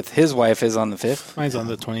 His wife is on the 5th. Mine's on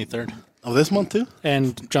the 23rd, Oh, this month too?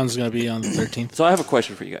 and John's gonna be on the 13th. So I have a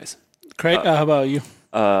question for you guys. Craig, how about you?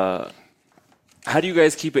 How do you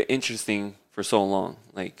guys keep it interesting for so long,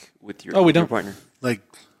 like with your, Oh, we with your don't. partner? Like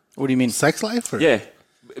What do you mean? sex life? Or? Yeah,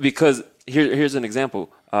 because here's an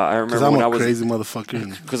example. I Because remember I'm when a I was crazy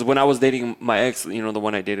motherfucker. because when I was dating my ex, the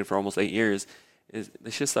one I dated for almost 8 years,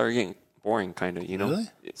 the shit started getting boring, kind of, Really?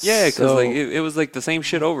 Yeah, because So- like it was like the same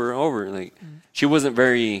shit over and over. Like she wasn't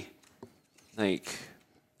very like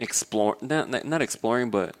not exploring,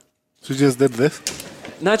 but She just did this.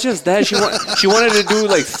 not just that. She wanted to do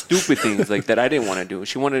like stupid things like that I didn't want to do.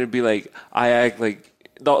 She wanted to be like I act like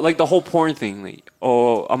the whole porn thing. Like,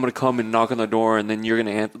 oh, I'm gonna come and knock on the door, and then you're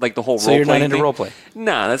gonna answer, like the whole So role you're not playing into thing. role play?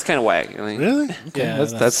 Nah, that's kind of whack. Like, Really? Yeah,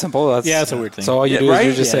 That's simple. that's a weird thing. So all you Yeah, do right?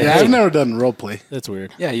 is you just say, Yeah, hey. I've never done role play. That's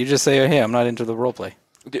weird. Yeah, you just say, hey, I'm not into the role play.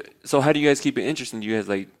 So how do you guys keep it interesting? Do you guys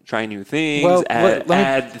like try new things? Well, add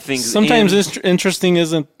let me- things. Sometimes in? interesting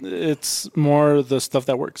isn't. It's more the stuff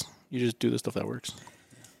that works. You just do the stuff that works.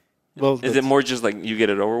 Well, Is it more just like you get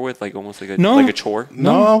it over with, like almost like a No. like a chore?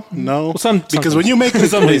 No. Because Because when you make it,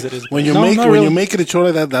 Some days it is. when you No, make not when really. you make it a chore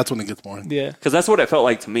like that, that's when it gets boring. Yeah. Because that's what it felt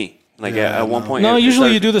like to me. Like Yeah, at one no. point. No, it usually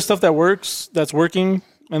you started- do the stuff that works, that's working,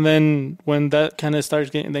 and then when that kind of starts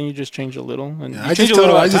getting, then you just change a little, and Yeah, you I change just a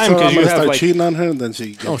little tell her, at a time I'm because you gonna have start like, cheating on her, and then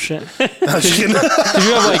she. oh shit, She-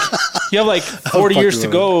 because you have like 40 years to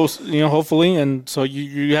fucking go, hopefully, and so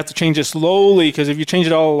you have to change it slowly because if you change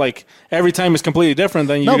it all like every time it's completely different,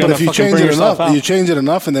 then you're No, but gonna if you fucking change burn it yourself enough, out. you change it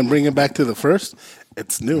enough, and then bring it back to the first,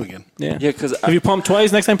 it's new again. yeah, Yeah, because if you pump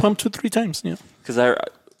twice, next time pump 2-3 times. Yeah,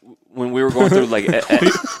 when we were going through like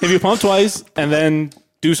if you pump twice and then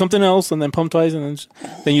do something else and then pump twice and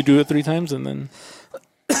then you do it 3 times and then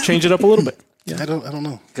change it up a little bit. I don't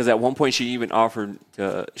know. because at one point she even offered.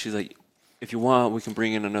 She's like, if you want, we can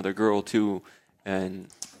bring in another girl too, and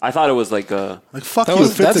I thought it was like a. Like fuck That you.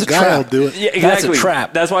 was- If it's that's a a guy, trap. I'll do it. Yeah, That's a exactly.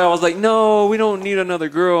 trap. That's why I was like, no, we don't need another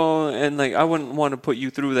girl, and like I wouldn't want to put you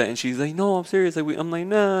through that. And she's like, no, I'm serious. Like, I'm like,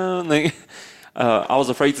 no, like. I was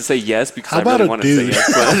afraid to say yes because How I about really a wanted to say dude?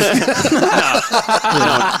 yes. But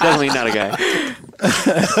no, definitely not a guy.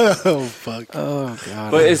 Oh fuck. Oh,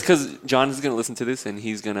 God. But it's because John is gonna listen to this and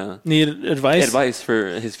he's gonna Need advice? advice for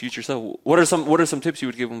his future self. What are some tips you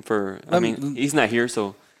would give him for? I mean, he's not here,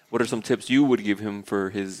 so what are some tips you would give him for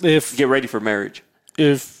his get ready for marriage?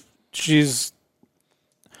 If she's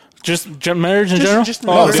just marriage in general. just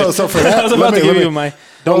Oh, marriage. okay. So for that, I was about to give you my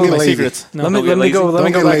don't get my lazy. secrets. No. let me get lazy. go. Let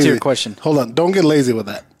me Don't go get back to your lazy. question. Hold on. Don't get lazy with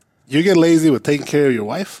that. You get lazy with taking care of your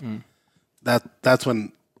wife. That's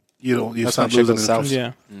when you That's stop when shit losing goes south.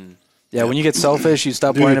 interest. Yeah. Yeah, when you get selfish, you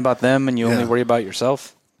stop Dude. worrying about them and you only Yeah. worry about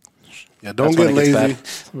yourself. Yeah, don't That's when get it gets lazy.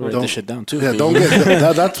 bad. Write Don't- this shit down too. Yeah, don't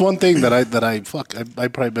get. That's one thing that I fuck. I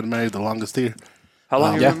probably been married the longest here. How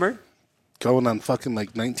long have Yeah. you been married? Going on fucking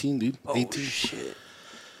like 19, dude. 18. Shit.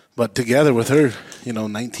 But together with her,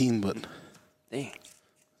 19. But Dang.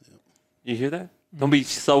 You hear that? Don't be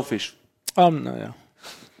selfish. No, yeah.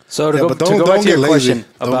 So to Yeah, go, but to don't- go back don't to your get lazy. question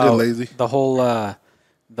Don't get about lazy. the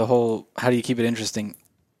whole how do you keep it interesting?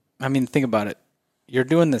 I mean, think about it. You're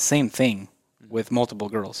doing the same thing with multiple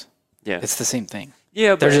girls. Yeah. It's the same thing.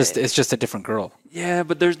 Yeah, but It's just a different girl. yeah,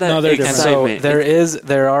 but there's that No, they're different. So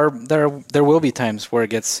excitement. there will be times where it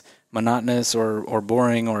gets monotonous or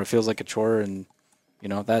boring or it feels like a chore and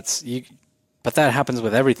that's you. But that happens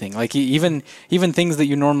with everything. Like even things that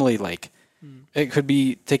you normally like. It could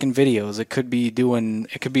be taking videos. It could be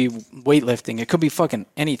weightlifting. It could be fucking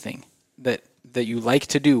anything that you like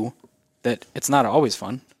to do. That it's not always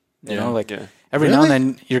fun. You know, like yeah. every now Really?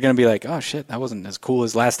 and then you're gonna be like, oh shit, that wasn't as cool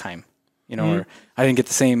as last time. Or I didn't get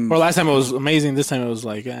the same. Or last time it was amazing. This time it was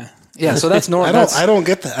like, Yeah, so that's normal. I don't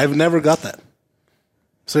get that. I've never got that.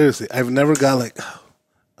 Seriously, I've never got like,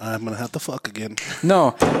 I'm gonna have to fuck again.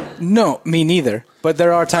 No, me neither. But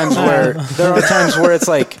there are times where it's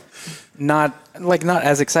like not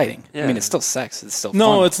as exciting. I Yeah. mean, it's still sex. It's still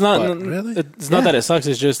no, fun, it's not. but- Really? It's not that it sucks.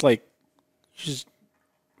 It's just like, just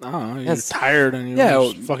I don't know. You're Yes. tired and you're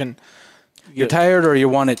Yeah, just fucking. You're tired, or you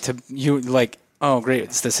want it to. You like, oh great,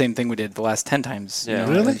 it's the same thing we did the last 10 times. Yeah.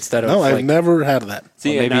 Really? Instead of No, I've like, never had that.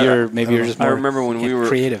 See, well, and maybe you're just. I More remember when we were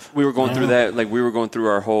creative. We were going through that. Like we were going through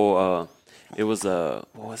our whole. It was what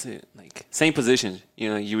was it like? Same position.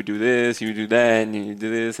 You would do this, you would do that, and you would do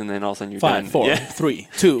this, and then all of a sudden you're 5, done. 4, Yeah. 3,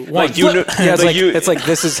 2, 1. Like you flip. knew- Yeah, it's like like you- it's like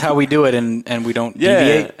this is how we do it, and we don't Yeah,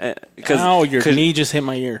 deviate. because Ow, your knee just hit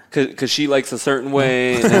my ear. because she likes a certain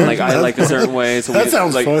way, and then like I like a certain way. So That we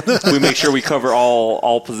sounds like fun. we make sure we cover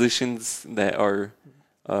all positions that are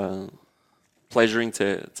pleasuring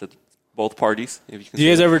to both parties. If you can Do you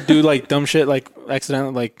guys say ever do like dumb shit, like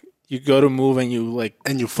accidentally, like you go to move and you like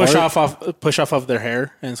And you push fart? push off of their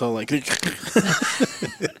hair, and so like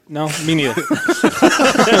no, me neither.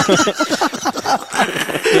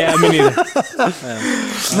 Yeah, me neither.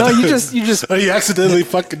 No, you just Oh, you accidentally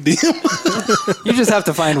fucking DM? you just have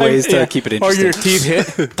to find ways to Yeah. keep it Or interesting. your teeth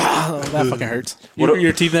hit. That fucking hurts.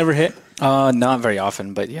 Your teeth never hit. Not very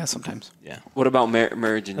often, but yeah, sometimes. Yeah, What about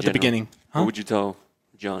marriage in at general? the beginning. Huh? What would you tell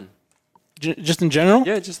John? Just in general.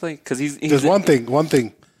 Yeah, just like because he's There's one thing.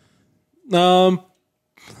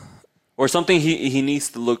 or something he needs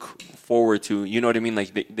to look forward to. You know what I mean?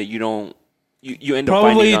 Like that you don't you end up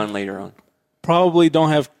Probably- finding on later on. Probably don't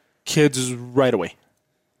have kids right away.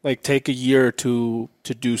 Like take a year or two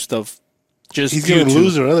to do stuff. Just He's you going to two.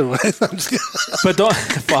 lose her otherwise. I'm just kidding. But don't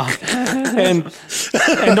fuck. And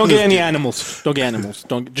don't get any animals. Don't get animals.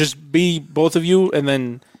 Don't just be both of you, and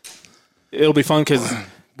then it'll be fun because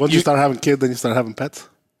Once you start having kids, then you start having pets.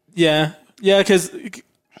 yeah,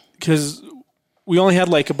 because we only had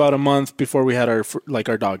like about a month before we had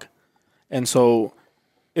our dog, and so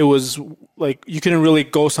it was like you couldn't really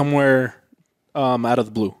go somewhere out of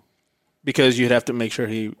the blue because you'd have to make sure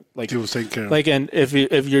he He was taking care of. like, and if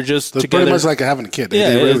you're just It's together, pretty much like having a kid. yeah,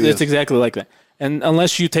 It really it's is. exactly like that. And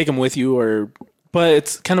unless you take him with you, but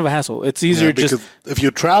it's kind of a hassle. It's easier Yeah, because just if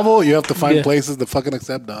you travel, you have to find Yeah. places to fucking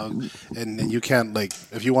accept dog, and you can't like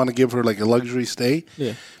if you want to give her like a luxury stay.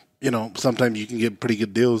 Yeah. You know, sometimes you can get pretty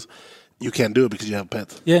good deals. You can't do it because you have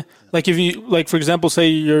pets. yeah. Like if you like, for example, say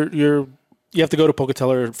you have to go to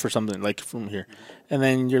Pocatello for something like from here, and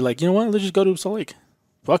then you're like, you know what? Let's just go to Salt Lake.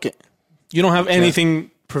 Fuck it. You don't have anything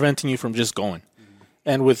preventing you from just going.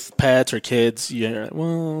 And with pets or kids, you're like,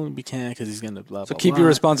 well, we can't because he's gonna blah. So blah, keep blah. your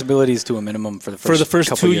responsibilities to a minimum for the first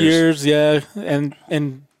couple 2 years, yeah, and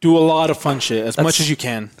do a lot of fun shit as much as you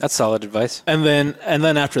can, That's solid advice. and then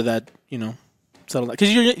after that, settle that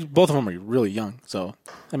because you're both of them are really young. So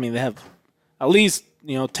I mean, they have at least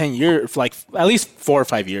 10 years, like at least 4 or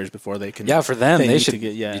 5 years before they can. Yeah, for them, they need should to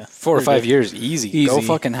get 4 or they're 5 good. years easy. Go Easy.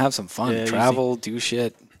 fucking have some fun, Yeah, travel, do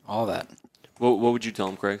shit, all that. What would you tell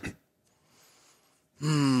him, Craig?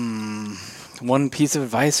 One piece of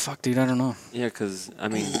advice, fuck, dude, I don't know. Yeah, because I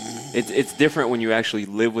mean, it's different when you actually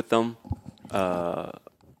live with them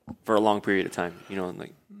for a long period of time. You know,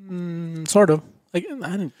 like Sort of. Like I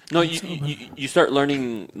didn't. no, you start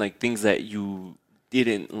learning like things that you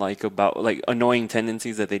didn't like about like annoying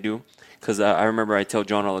tendencies that they do. Because I remember I tell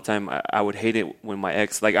John all the time I would hate it when my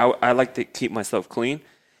ex I like to keep myself clean,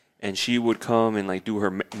 and she would come and like do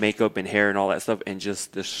her makeup and hair and all that stuff and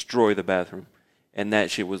just destroy the bathroom, and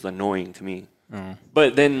that shit was annoying to me.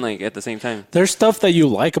 But then like at the same time, There's stuff that you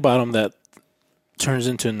like about them that turns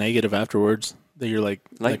into negative afterwards. That you're like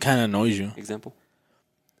that kind of annoys you. example.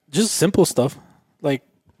 Just simple stuff. Like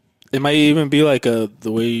it might even be like the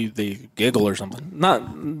way they giggle or something.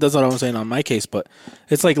 Not that's what I'm saying on my case, but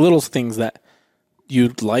it's like little things that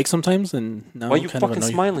you like sometimes, and now Why you kind of fucking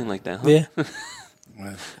annoy smiling like that? Huh? you. Yeah,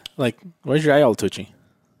 Right. like where's your eye all twitchy,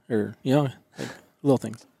 or like little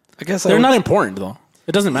things. I guess They're not important though.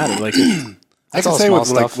 It doesn't matter. Like I can all say small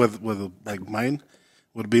with like stuff. with like mine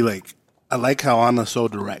would be like I like how Anna's so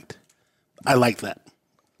direct. I like that.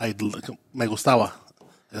 Me gustaba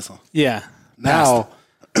eso. yeah, Now,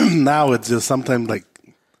 now it's just sometimes like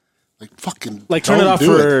fucking like turn it don't off do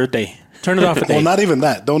for a day. Turn it off a day. Well, not even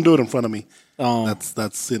that. Don't do it in front of me. Oh. That's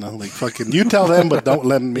like fucking. You tell them, but don't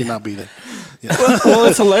let me not be there. Yeah, Well,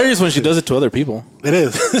 it's hilarious when she does it to other people. it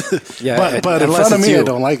is. Yeah, but in unless front of it's me, I you.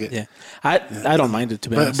 don't like it. Yeah, I don't mind it to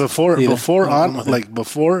be But honest. before either. I'm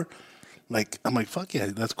like fuck yeah,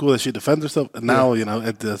 that's cool that she defends herself. And now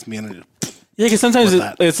it does me energy. Yeah, because sometimes with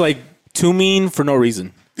that. it's like too mean for no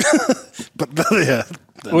reason, But yeah,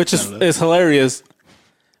 which is hilarious.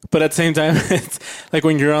 But at the same time, it's like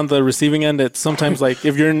when you're on the receiving end, it's sometimes like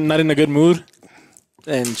if you're not in a good mood,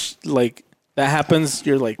 and like that happens,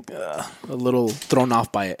 you're like a little thrown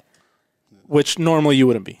off by it, which normally you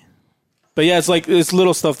wouldn't be. But yeah, it's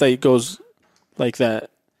little stuff that goes like that.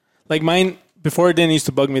 Like mine before, it didn't used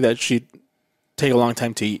to bug me that she'd take a long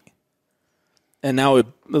time to eat, and now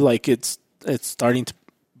it's starting to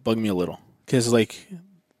bug me a little because like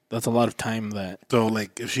that's a lot of time that. so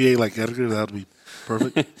like if she ate like Edgar, that would be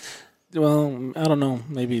perfect. Well, I don't know.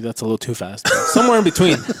 Maybe that's a little too fast. Somewhere in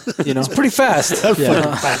between, Pretty fast.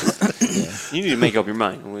 Yeah. You need to make up your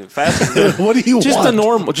mind. Fast. What do you Just want? the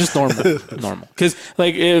normal, normal. Because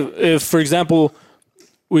like if for example,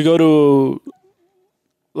 we go to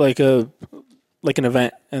like an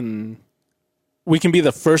event and we can be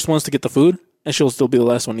the first ones to get the food, and she'll still be the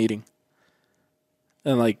last one eating.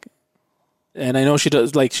 And I know she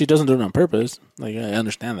doesn't do it on purpose. Like I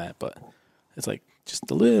understand that, but it's like just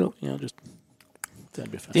a little, just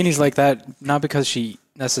That'd be fast. Dini's like that, not because she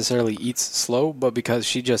necessarily eats slow, but because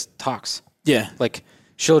she just talks. Yeah. Like,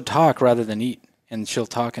 she'll talk rather than eat. And she'll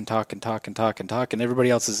talk and talk and talk and talk and talk. And everybody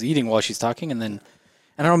else is eating while she's talking. And then,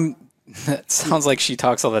 and I don't, that sounds like she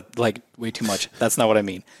talks all that, like, way too much. That's not what I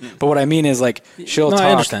mean. But what I mean is, like, she'll talk.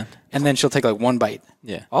 I understand. And then she'll take, like, one bite.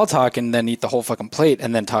 Yeah. I'll talk and then eat the whole fucking plate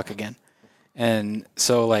and then talk again. And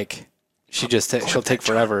so, like, she just, she'll take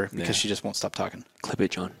forever because she just won't stop talking. Clip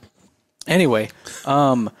it, John. Anyway,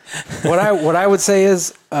 what I would say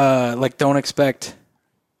is, like, don't expect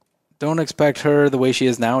her the way she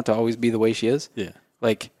is now to always be the way she is. Yeah.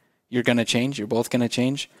 Like, you're gonna change. You're both gonna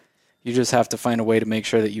change. You just have to find a way to make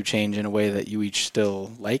sure that you change in a way that you each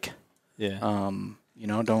still like. Yeah. You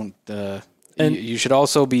know, don't. And you should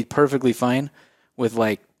also be perfectly fine with,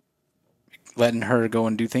 like, letting her go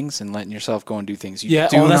and do things and letting yourself go and do things. You Yeah,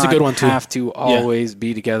 that's a good one, too. Have to always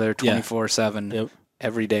be together 24/7, Yep.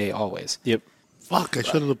 every day, always. Yep. Fuck, I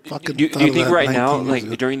should have fucking. Do you thought of think that right now, 19 like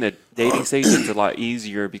years ago. during the dating stage, it's a lot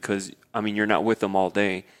easier because I mean you're not with them all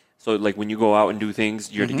day. So like when you go out and do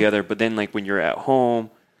things, you're together. But then like when you're at home,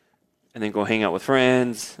 and then go hang out with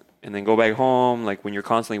friends, and then go back home, like when you're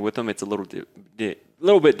constantly with them, it's a little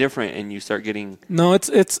bit different, and you start getting No,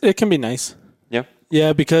 it can be nice. yeah.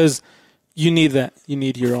 Yeah, because you need that. You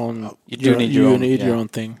need your own. You do need your own, your yeah. own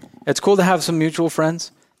thing. It's cool to have some mutual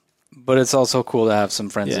friends, but it's also cool to have some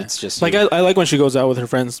friends. Yeah. It's just like you. I like when she goes out with her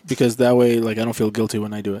friends because that way, like, I don't feel guilty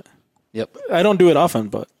when I do it. Yep. I don't do it often,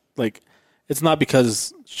 but like, it's not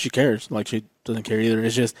because she cares. Like, she doesn't care either.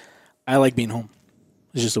 It's just I like being home.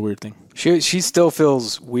 It's just a weird thing. She still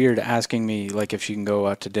feels weird asking me, like, if she can go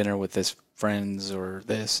out to dinner with this friends or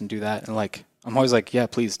this and do that, and like I'm always like, yeah,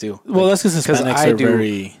 please do. Well, that's because Hispanics I are do-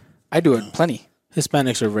 very. I do it plenty.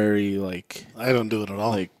 Hispanics are very like. I don't do it at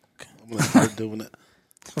all. Like, I'm gonna start doing it.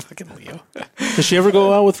 Fucking Leo. does she ever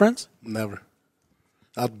go out with friends? Never.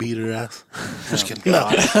 I'd beat her ass. Just kidding. No.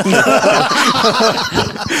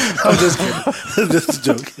 I'm just kidding. Just a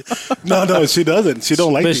joke. No, she doesn't. She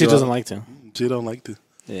don't like But to. she go doesn't out. like to. She don't like to.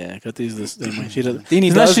 Yeah, Kathy's this. Anyway, she doesn't. Dini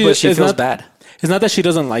It's not does, but she it's feels not- bad. It's not that she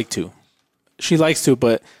doesn't like to. She likes to,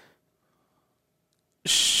 but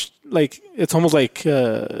like it's almost like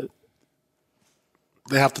They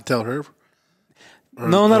have to tell her. Or-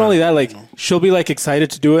 no, not or- only that. Like she'll be like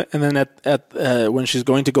excited to do it, and then at when she's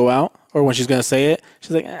going to go out or when she's gonna say it,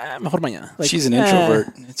 she's like, mejor mañana. Like, She's an introvert.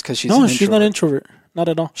 It's because she's No, an she's not introvert. introvert. Not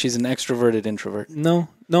at all. She's an extroverted introvert. No.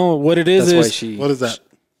 What it is That's why is she. What is that?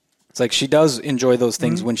 It's like she does enjoy those Mm-hmm.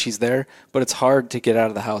 things when she's there, but it's hard to get out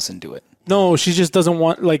of the house and do it. no. She just doesn't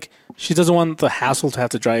want she doesn't want the hassle to have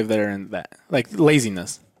to drive there and that like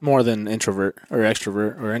laziness more than introvert or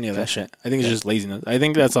extrovert or any of that shit. I think it's just laziness. I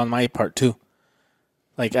think that's on my part too.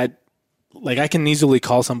 Like I can easily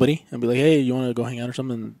call somebody and be like, "Hey, you want to go hang out or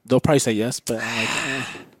something?" They'll probably say yes, but I'm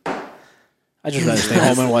like, I just rather stay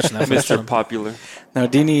home and watch Netflix. Mr. Popular. No,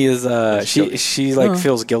 Dini is joking. she like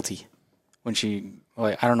feels guilty when she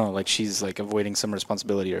like I don't know, like she's like avoiding some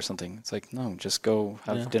responsibility or something. It's like, no, just go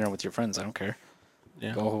have dinner with your friends. I don't care.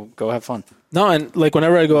 Yeah. Go have fun. No, and like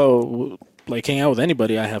whenever I go like hang out with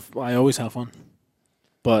anybody, I always have fun,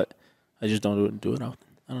 but I just don't do it often.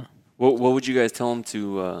 I don't know. What would you guys tell them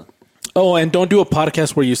to? Oh, and don't do a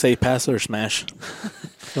podcast where you say pass or smash.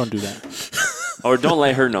 Don't do that. Or don't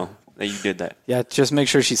let her know that you did that. Yeah, just make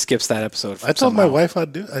sure she skips that episode. I told my wife I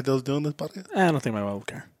was doing this podcast. I don't think my wife will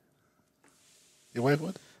care. Your wife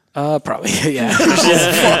would? Probably, yeah.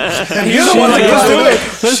 You're the one that goes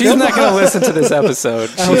do it. She's not going to listen to this episode.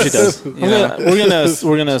 I hope she does. Yeah.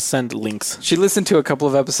 We're gonna send links. She listened to a couple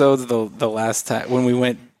of episodes the last time when we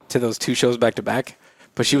went to those two shows back to back.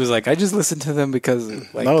 But she was like, I just listened to them because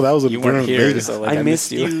like No, that was a you weren't burn here, beta. so like I I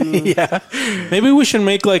missed you. missed Yeah. Maybe we should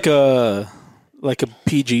make like a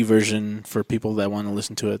PG version for people that want to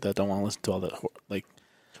listen to it that don't want to listen to all the like.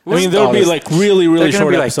 I mean, there'll be like really They're gonna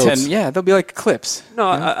short be like episodes. 10. Yeah, they'll be like clips. No,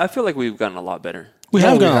 I feel like we've gotten a lot better. We No,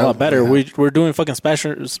 have we gotten a have- lot better. we We're doing fucking smash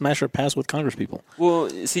or pass with Congress people. Well,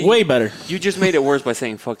 see, Way better. You just made it worse by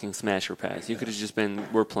saying fucking smash or pass. You could have just been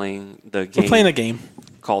we're playing the game We're playing a game.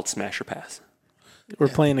 called smash or pass. We're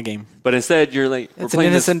playing a game. But instead, you're like we're It's an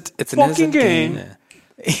playing innocent. this It's an fucking innocent game. game.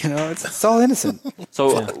 You know, it's all innocent.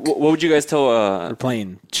 So, what would you guys tell We're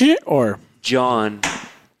playing Ch or John?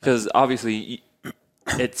 Because obviously,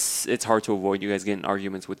 it's hard to avoid you guys getting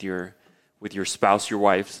arguments with your spouse, your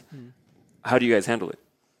wives. How do you guys handle it?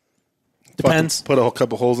 depends. Put a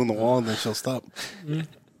couple holes in the wall and then she'll stop.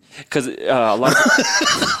 Because a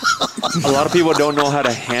lot of people don't know how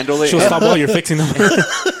to handle it, She'll stop while you're fixing them.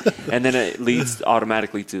 and then it leads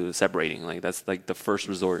automatically to separating. Like that's like the first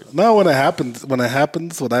resort. No, when it happens,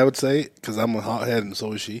 what I would say, because I'm a hothead and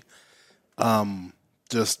so is she,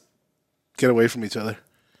 just get away from each other.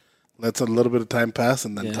 Let a little bit of time pass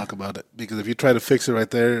and then talk about it. Because if you try to fix it right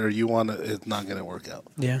there or you want it, it's not going to work out.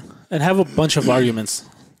 Yeah. And have a bunch of arguments.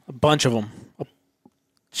 A bunch of them. A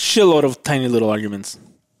shitload of tiny little arguments.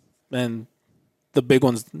 And the big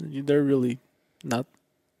ones, they're really not,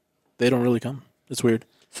 they don't really come. It's weird.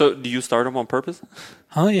 So do you start them on purpose?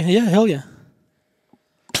 Huh? Yeah, hell yeah.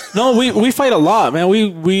 No, we fight a lot, man.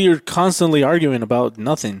 We are constantly arguing about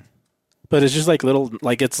nothing. But it's just like little,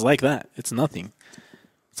 like it's like that. It's nothing.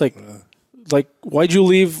 It's like why'd you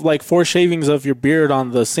leave like 4 shavings of your beard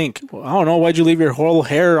on the sink? Well, I don't know. Why'd you leave your whole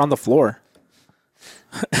hair on the floor?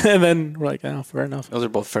 And then we're like, oh, fair enough. Those are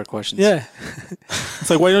both fair questions. Yeah. It's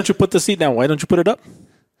like, why don't you put the seat down? Why don't you put it up?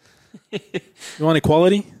 You want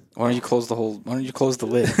equality? Why don't you close the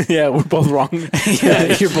lid? Yeah, we're both wrong.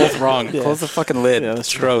 Yeah, you're both wrong. Yeah. Close the fucking lid. Yeah,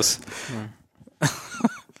 that's gross. Yeah.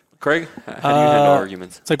 Craig, how do you handle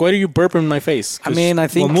arguments? It's like, why do you burp in my face? I mean, I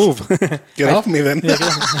think... We'll move. Get off me then.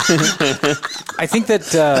 I think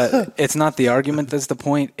that it's not the argument that's the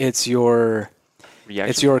point. It's your reaction.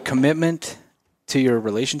 It's your commitment to your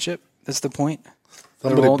relationship that's the point.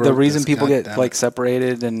 The reason people get like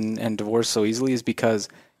separated and divorced so easily is because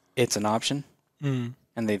it's an option. Mm.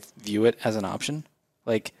 And they view it as an option.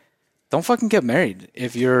 Like, don't fucking get married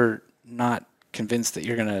if you're not convinced that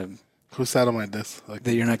you're going to... Who sat on my desk? Like,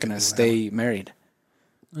 that you're not going to stay married.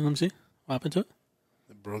 Let me see. What happened to it?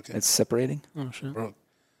 It broke it. It's separating? Oh, shit. Broke.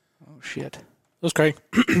 Oh, shit. It was Craig.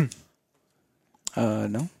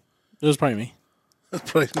 No. It was probably me.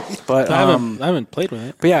 That's probably me. But I haven't played with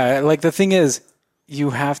it. But yeah, like the thing is, you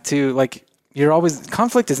have to, like, you're always...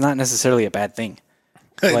 Conflict is not necessarily a bad thing.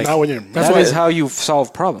 Hey, like, not when you're married. That is how you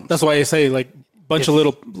solve problems. That's why I say, like, bunch of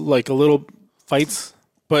little fights...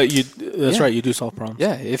 But that's right. You do solve problems.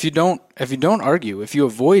 Yeah. If you don't argue, if you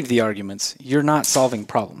avoid the arguments, you're not solving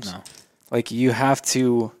problems. No. Like you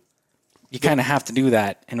kind of have to do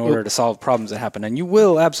that in order to solve problems that happen, and you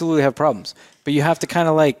will absolutely have problems. But you have to kind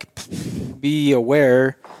of like be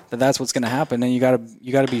aware that that's what's going to happen, and you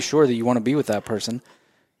gotta be sure that you want to be with that person,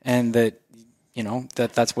 and that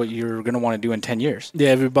that's what you're going to want to do in 10 years.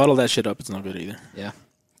 Yeah. If you bottle that shit up, it's not good either. Yeah.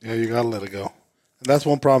 Yeah, you gotta let it go. And that's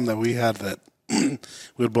one problem that we had that.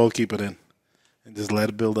 We'd both keep it in and just let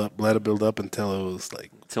it build up until it was like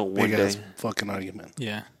big ass fucking argument.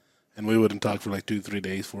 Yeah. And we wouldn't talk for like 2, 3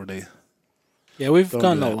 days, 4 days. Yeah, we've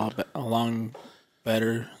gotten along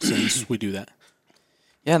better since we do that.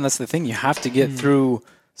 Yeah, and that's the thing. You have to get through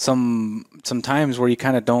some times where you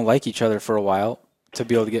kind of don't like each other for a while to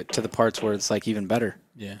be able to get to the parts where it's like even better.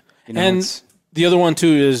 Yeah. And the other one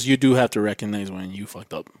too is you do have to recognize when you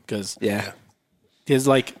fucked up because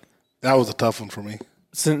like. That was a tough one for me.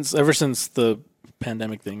 Ever since the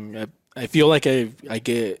pandemic thing, I feel like I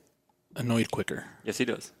get annoyed quicker. Yes, he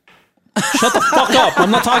does. Shut the fuck up! I'm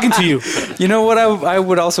not talking to you. You know what? I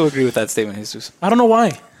would also agree with that statement, Jesus. I don't know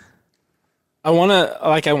why. I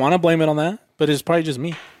wanna blame it on that, but it's probably just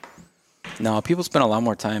me. No, people spend a lot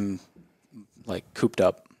more time like cooped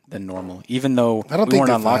up than normal, even though we weren't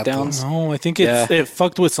on lockdowns. No, I think it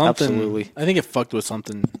fucked with something. Absolutely. I think it fucked with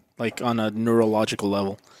something like on a neurological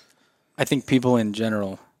level. I think people in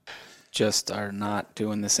general just are not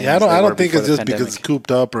doing the same. Yeah, I don't think it's just because it's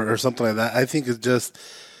cooped up or something like that. I think it's just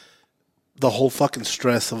the whole fucking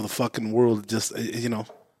stress of the fucking world. Just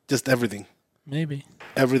just everything. Maybe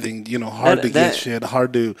everything. Hard to get shit.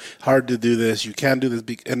 Hard to do this. You can't do this,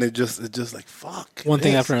 and it's just like fuck. One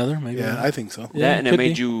thing after another. Maybe. Yeah, I think so. Yeah, and it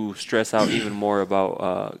made you stress out even more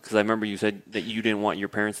about because I remember you said that you didn't want your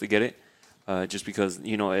parents to get it. Just because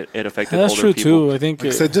it affected that's older true people. Too. I think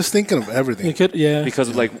like I said, just thinking of everything. It could, yeah.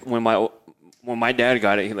 Because like when my dad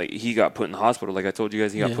got it, he got put in the hospital. Like I told you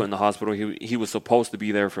guys, he got put in the hospital. He was supposed to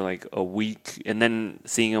be there for like a week, and then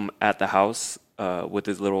seeing him at the house with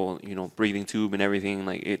his little breathing tube and everything,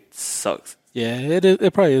 like it sucks. Yeah,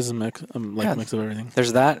 it probably is a mix of everything.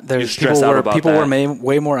 There's that. There's people were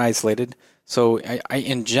way more isolated. So I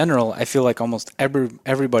in general, I feel like almost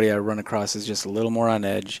everybody I run across is just a little more on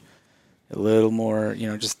edge. A little more,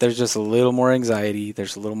 there's just a little more anxiety.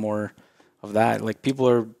 There's a little more of that. Like people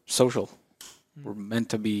are social. We're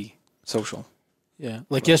meant to be social. Yeah.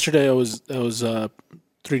 Like yesterday, I was 3D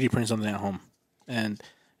printing something at home, and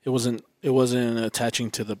it wasn't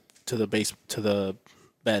attaching to the base to the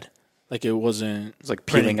bed. Like it wasn't. It's like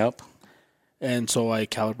peeling up. And so I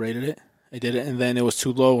calibrated it. I did it, and then it was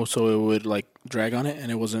too low, so it would like drag on it, and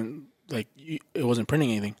it wasn't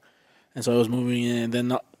printing anything. And so I was moving it, and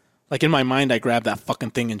then. Like, in my mind, I grabbed that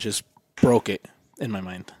fucking thing and just broke it in my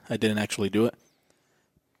mind. I didn't actually do it.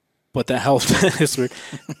 But that helped. It's weird.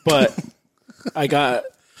 But I got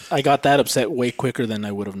that upset way quicker than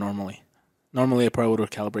I would have normally. Normally, I probably would have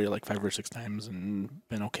calibrated like 5 or 6 times and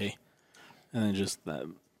been okay. And then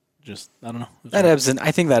I don't know. That ebbs and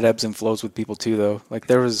I think that ebbs and flows with people too, though. Like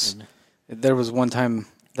there was one time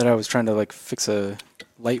that I was trying to like fix a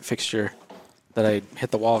light fixture that I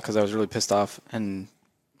hit the wall because I was really pissed off, and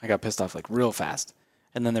I got pissed off like real fast.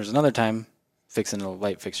 And then there's another time fixing a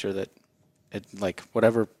light fixture that it like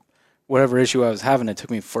whatever issue I was having, it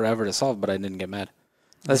took me forever to solve, but I didn't get mad.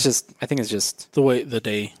 That's just, I think it's just the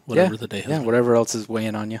day, whatever the day has. Yeah, been. whatever else is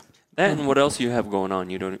weighing on you. That and what else you have going on.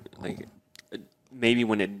 You don't like. Maybe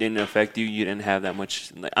when it didn't affect you, you didn't have that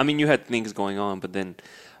much. I mean, you had things going on, but then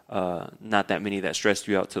not that many that stressed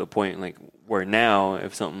you out to the point like where now,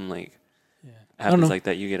 if something like happens like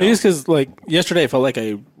that, you get. Maybe it's because like yesterday, I felt like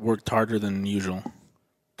I worked harder than usual.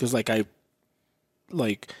 Because like I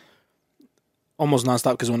like almost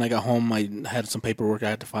nonstop. Because when I got home, I had some paperwork I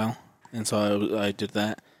had to file, and so I did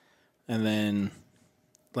that, and then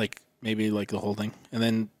like maybe like the whole thing, and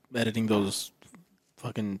then editing those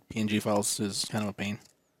fucking PNG files is kind of a pain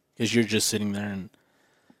because you're just sitting there and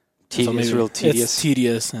Tedious, real tedious. It's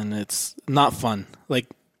tedious and it's not fun. Like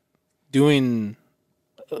doing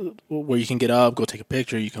where you can get up, go take a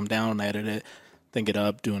picture, you come down, edit it, then get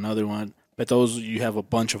up, do another one. But those, you have a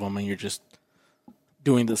bunch of them and you're just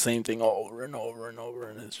doing the same thing over and over and over,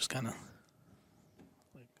 and it's just kind of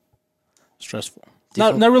like stressful.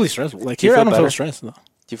 Not really stressful. Like here, I don't feel stressed though. Do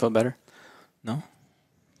you feel better? No.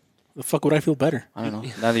 The fuck would I feel better? I don't know.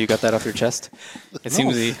 Now that you got that off your chest, it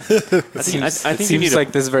seems. I think it seems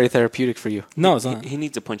like this is very therapeutic for you. No, it's not. He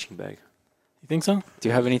needs a punching bag. You think so? Do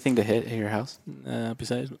you have anything to hit at your house?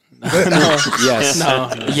 Besides, no. Yes.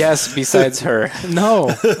 No. Yes. Besides her. No,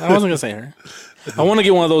 I wasn't gonna say her. I want to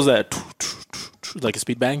get one of those that like a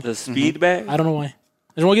speed bag. The speed bag? I don't know why. I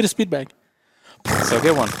just want to get a speed bag. So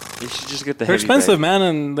get one. You should just get the. They're heavy expensive, bag. man,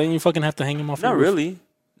 and then you fucking have to hang them off. Not really.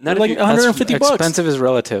 Not like if you, 150 bucks. Expensive is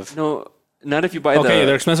relative. No, not if you buy Okay,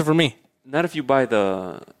 they're expensive for me. Not if you buy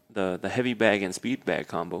the heavy bag and speed bag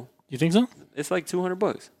combo. You think so? It's like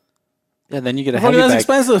 $200. Yeah, then you get a Fucking heavy that's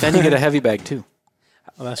bag. expensive. Then you get a heavy bag too.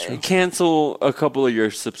 Oh, that's true. Cancel a couple of your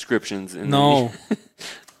subscriptions. And No,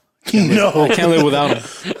 No. I can't live without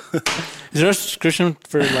them. Is there a subscription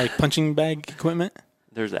for like punching bag equipment?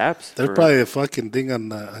 There's apps. There's probably a fucking thing on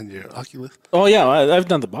your Oculus. Oh yeah, I've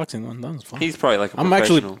done the boxing one. That was fun. He's probably like a I'm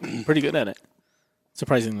professional. actually pretty good at it.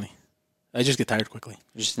 Surprisingly, I just get tired quickly.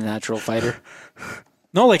 You're just a natural fighter.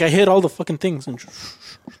 No, like I hit all the fucking things and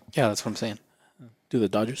Yeah, that's what I'm saying. do the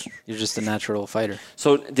dodges. You're just a natural fighter.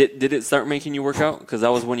 So did it start making you work out? Because that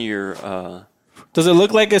was one of your Does it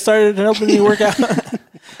look like it started helping me work out?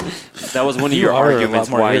 that was one of You your are a lot arguments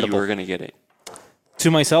more why irritable. you were gonna get it.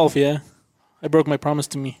 To myself, yeah. I broke my promise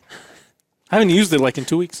to me. I haven't used it like in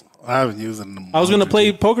 2 weeks. I haven't used it in a month I was gonna or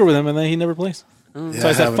play two. poker with him, and then he never plays. Yeah, So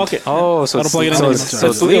I said, haven't. "Fuck it." Oh, so I don't it's, plug it in so anymore. it's, so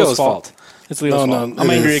it's Leo's fault. It's Leo's No, fault. no, I'm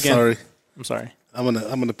it angry is. again. Sorry. I'm sorry. I'm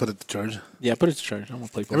gonna put it to charge. Yeah, put it to charge. I'm gonna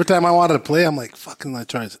play poker. Every time I wanted to play, I'm like, fucking I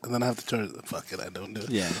charge, and then I have to charge it. Fuck it, I don't do it.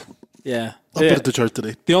 Yeah, yeah. I'll put it to charge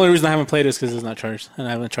today. The only reason I haven't played is because it's not charged, and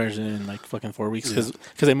I haven't charged it in like fucking 4 weeks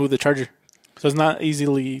because I moved the charger, so it's not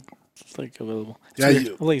easily like available. It's Yeah,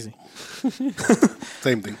 weird. I'm lazy.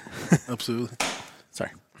 Same thing. Absolutely.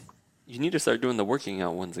 Sorry. You need to start doing the working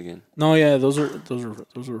out ones again. No, yeah, those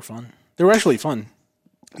were fun. They were actually fun.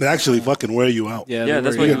 They actually fucking wear you out. Yeah, Yeah, they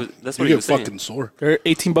that's were, what You he was. get, That's you what he get was saying. fucking sore. They're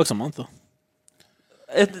 $18 a month though.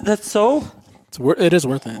 That's so. It is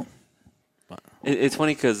worth it. It's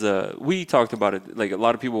funny because we talked about it. Like a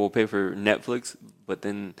lot of people will pay for Netflix, but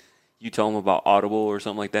then you tell them about Audible or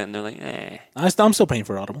something like that, and they're like, "Eh." I'm still paying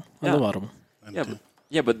for Audible. I Yeah. love Audible.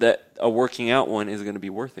 But that a working out one is going to be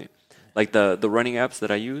worth it. Like the running apps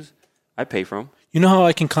that I use, I pay for them. You know how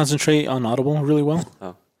I can concentrate on Audible really well?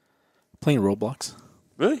 Oh, Playing Roblox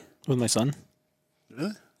really? with my son.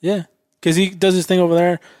 Really? Yeah, because he does his thing over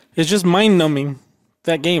there. It's just mind numbing.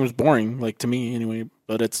 That game is boring, like to me anyway.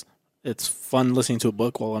 But it's fun listening to a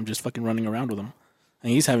book while I'm just fucking running around with him,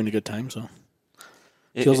 and he's having a good time. So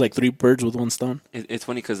it feels like 3 birds with 1 stone. It's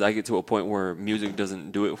funny because I get to a point where music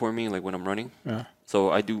doesn't do it for me, like when I'm running. Yeah. So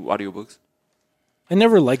I do audiobooks. I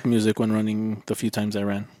never liked music when running the few times I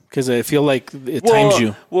ran because I feel like it times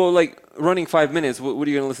you. Well, like running 5 minutes. What are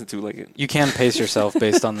you going to listen to? Like You can pace yourself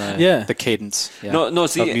based on the Yeah. the cadence. Yeah. No,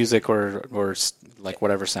 see, of music or like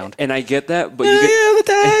whatever sound. and I get that, but you get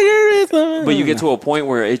the tiger But you get to a point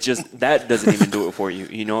where it just that doesn't even do it for you,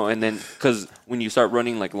 you know. And then because when you start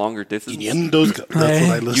running like longer distances, that's what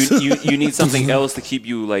I listen. you need something else to keep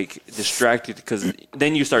you like distracted. Because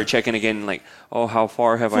then you start checking again, like, oh, how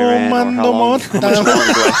far have I ran? Or how much longer do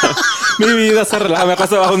I have? Maybe that's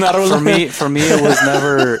For me, it was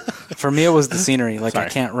never. For me, it was the scenery. Like I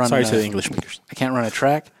can't run. Sorry to the English speakers. I can't run a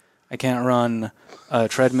track. I can't run a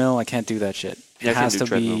treadmill. I can't do that shit. It has to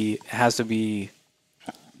be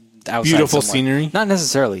outside beautiful somewhere. scenery. Not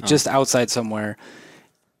necessarily, just outside somewhere.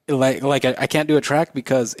 Like I can't do a track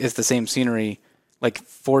because it's the same scenery. Like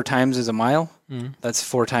 4 times is a mile. That's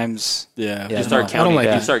 4 times. Yeah. You start counting. like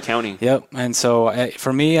you that. start counting. Yep. And so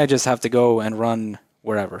for me, I just have to go and run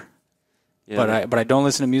wherever. Yeah. But I don't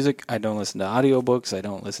listen to music. I don't listen to audiobooks. I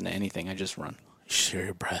don't listen to anything. I just run. Share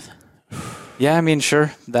your breath. Yeah, I mean,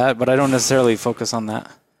 sure, that, but I don't necessarily focus on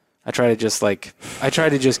that. I try to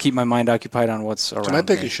just keep my mind occupied on what's around. Can I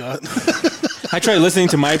take me. a shot? I tried listening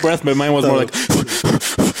to my breath, but mine was more like.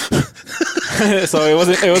 So it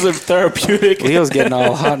wasn't therapeutic. Leo's getting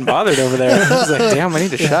all hot and bothered over there. I was like, damn, I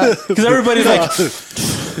need a shot. Because everybody's like,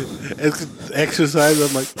 It's exercise.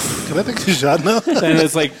 I'm like, can I take a shot now? and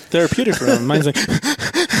it's like therapeutic for him. Mine's like,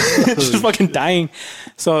 just fucking dying.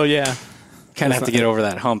 So yeah, Kind of have to get over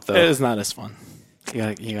that hump, though. it's not as fun. You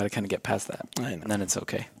gotta kind of get past that, I know. and then it's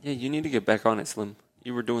okay. Yeah, you need to get back on it, Slim.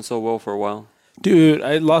 You were doing so well for a while. Dude,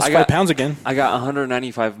 I lost 5 pounds again. I got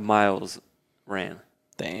 195 miles ran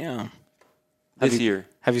Damn. this year.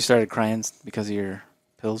 Have you started crying because of your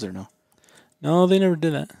pills or no? No, they never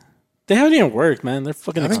did that. They haven't even worked, man. They're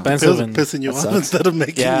fucking I think expensive. pills are And pissing you off sucks. instead of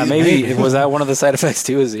making Yeah, you. maybe was that one of the side effects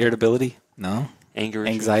too? Is irritability, no, Anger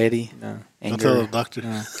issues. anxiety, no, Don't tell the anger? doctor.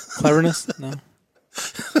 no. Cleverness, no.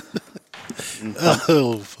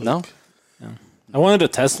 Oh, fuck. No. I wanted a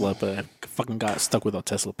Tesla, but I fucking got stuck with the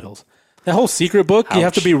Tesla pills. That whole secret book, you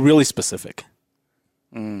have to Ouch. be really specific.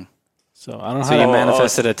 So I don't know So how you to.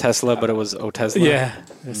 manifested a Tesla, but it was Tesla. Yeah,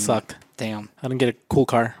 it sucked. Damn. I didn't get a cool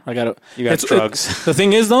car. I got You got drugs. The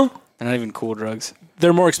thing is, though, They're not even cool drugs.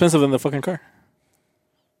 they're more expensive than the fucking car.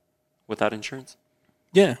 Without insurance?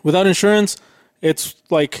 Yeah, without insurance, it's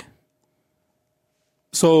like.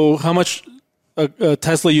 So how much a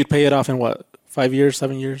Tesla you'd pay it off in what 5 years,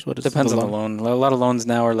 7 years? What is Depends on the loan. A lot of loans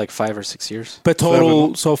now are like 5 or 6 years. But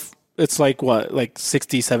total, so it's like what, like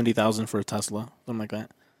 60, 70,000 for a Tesla, something like that.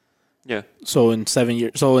 Yeah. So in 7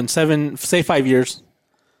 years, say 5 years,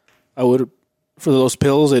 I would for those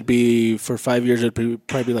pills. It'd be for 5 years. It'd be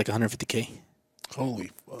probably like 150K.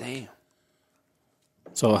 Holy fuck. Damn.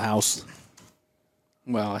 So a house.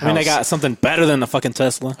 Well, I mean, I got something better than a fucking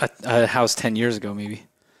Tesla. a house 10 years ago, maybe.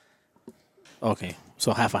 Okay,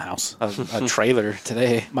 so half a house. A trailer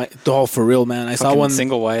today. For real, man. I saw Fucking one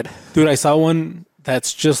single wide. dude. I saw one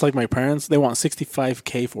that's just like my parents. They want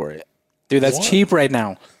 65K for it Dude, that's cheap right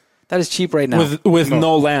now. That is cheap right now. with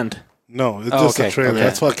no land. No, it's just okay, a trailer. okay.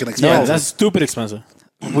 That's fucking Yeah, expensive. that's stupid expensive.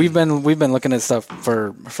 We've been looking at stuff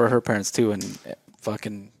for her parents too, and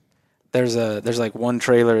fucking there's like one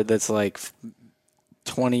trailer that's like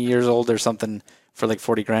 20 years old or something for like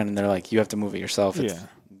 40 grand, and they're like, you have to move it yourself. It's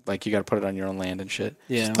like you got to put it on your own land and shit.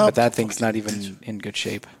 Yeah, But that thing's not even in good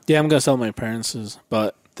shape. yeah. I'm gonna sell my parents',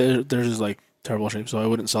 but they're just like terrible shape, so I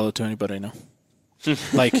wouldn't sell it to anybody I know.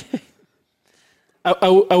 Like,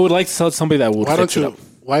 I would like to sell it to somebody that would fix it up.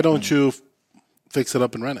 Why don't you fix it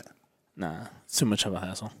up and rent it? Nah, it's too much of a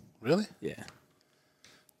hassle. Really? Yeah,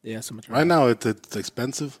 it's too much. Right now, it's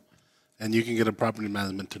expensive, and you can get a property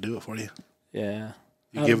management to do it for you. Yeah,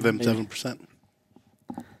 You give them maybe. 7%.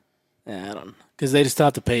 Yeah, I don't know, because they just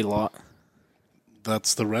have to pay a lot.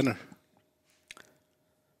 That's the renter.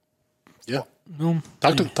 Yeah. No,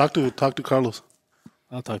 Talk to Carlos.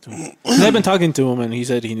 I'll talk to him. 'Cause I've been talking to him, and he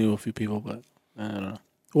said he knew a few people, but I don't know.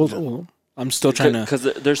 Well, I'm still trying to Because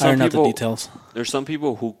there's some iron out the people. details. There's some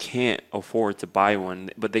people who can't afford to buy one,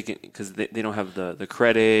 but they can because they don't have the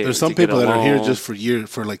credit. There's some to get people a that are here loan. just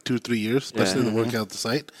for like 2-3 years, especially Yeah. to work out the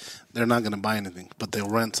site. They're not going to buy anything, but they'll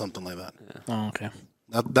rent something like that. Oh, okay.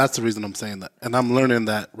 That's the reason I'm saying that, and I'm learning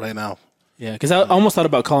that right now. Yeah, because I almost thought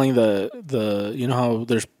about calling the you know how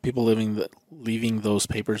there's people leaving those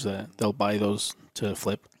papers that they'll buy those to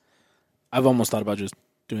flip. I've almost thought about just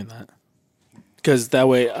doing that because that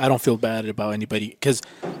way I don't feel bad about anybody because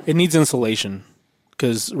it needs insulation.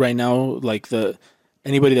 Because right now, like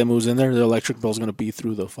anybody that moves in there, their electric bill is gonna be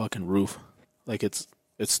through the fucking roof. Like it's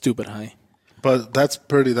stupid high. But that's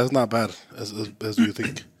not bad as you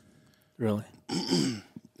think. Really.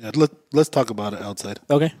 Yeah, let's talk about it outside.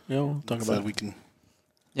 Okay. Yeah, we'll talk So about it. we can.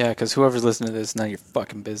 Yeah, because whoever's listening to this, none of your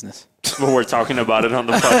fucking business. But we're talking about it on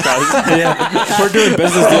the podcast. Yeah, we're doing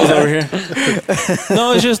business deals over here.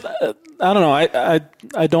 No, it's just I don't know.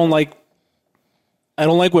 I don't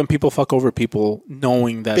like when people fuck over people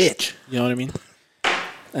knowing that. Bitch. You know what I mean?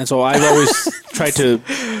 And so I've always tried to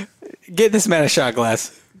Get this man a shot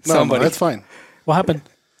glass. No, Somebody. that's fine. What happened?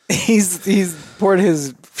 He's poured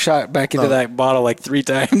his shot back into that bottle like 3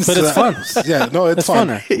 times. But it's fun. Yeah, no, it's fun.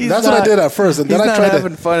 funner. That's what I did at first, and then He's I not tried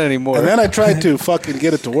having fun anymore. and then I tried to fucking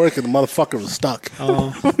get it to work, and the motherfucker was stuck.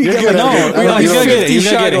 Oh. You're good No, at it. no, he's gonna get it. He's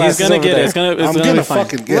 50 gonna get it. He's shot gonna get it. glasses It's gonna I'm be gonna fine.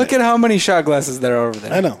 fucking get Look it. at how many shot glasses there are over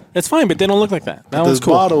there. I know. It's fine, but they don't look like that. That one's This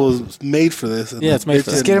cool. bottle was made for this. and Yeah, it's made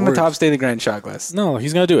for Let's that. get him a didn't work. Topps Daily Grind shot glass. No,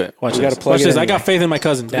 he's gonna do it. Watch We this. gotta plug Watch it this. I anyway. got faith in my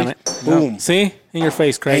cousin. Damn it. Boom. See in your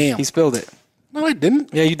face, Craig. Damn. He spilled it. No, I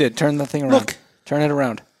didn't. Yeah, you did. Turn the thing around. Look. Turn it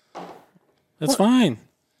around. That's fine.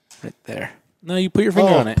 Right there. No, you put your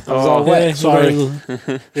finger Oh, on it. it was all wet. yeah, Sorry. you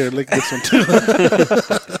Here, lick this one too.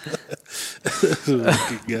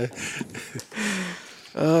 Good guy.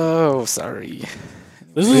 Oh, sorry.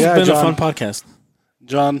 This has Yeah, been John. a fun podcast.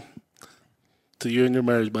 John, to you and your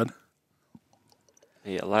marriage, bud.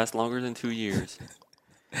 Yeah, last longer than 2 years.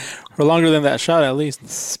 For longer than that shot, at least.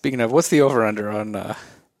 Speaking of, what's the over under on?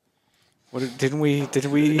 What didn't we?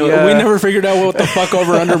 No, we never figured out what the fuck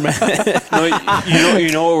over under meant. No, you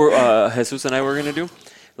know what Jesus and I were gonna do?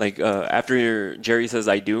 Like after Jerry says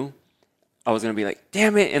I do, I was gonna be like,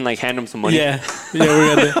 damn it, and like hand him some money. Yeah,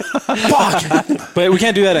 we're gonna do. Fuck, but we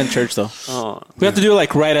can't do that in church though. Oh, We have to do it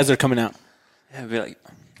like right as they're coming out. yeah, be like,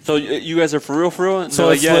 so you guys are for real? And So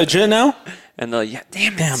they're it's like, yeah. legit now. And they're like, yeah,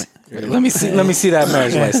 damn it. Let me see that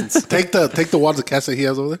marriage license. Take the wads of cash that he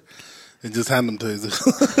has over there, and just hand them to his.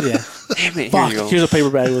 Yeah. Damn it. Here Fuck. you go. Here's a paper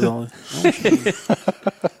bag with all.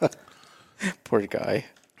 Poor guy.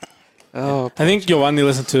 Oh, I think Giovanni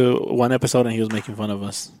listened to one episode and he was making fun of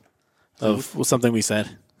us of something we said.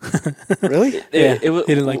 really? Yeah, It was,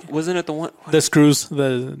 he didn't like it. wasn't it the one? The screws.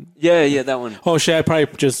 The Yeah, that one. oh shit! I probably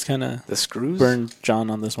just kind of The screws? burned John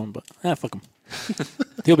on this one, but fuck him.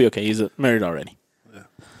 He'll be okay. He's married already.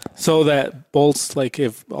 So that bolts, like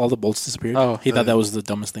if all the bolts disappeared, he thought that was the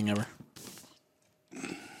dumbest thing ever.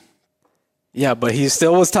 Yeah, but he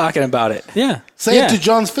still was talking about it. Yeah, Say yeah. it to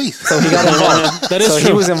John's face. So he got involved. That is So true.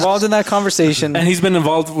 he was involved in that conversation. And he's been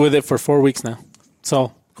involved with it for 4 weeks now.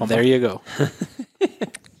 So There you go.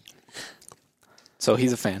 So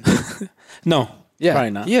he's a fan. No, Yeah,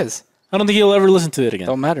 probably not. he is. I don't think he'll ever listen to it again.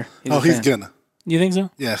 Don't matter. He's Oh, a he's fan. gonna. You think so?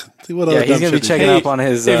 Yeah. See what Yeah, other he's dumb gonna be shit he checking did. up on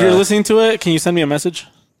his. If you're listening to it, can you send me a message?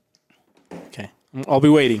 Okay, I'll be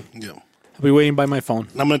waiting. Yeah. I'll be waiting by my phone.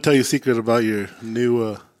 I'm gonna tell you a secret about your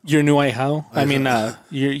new. Your new ahijado? I mean,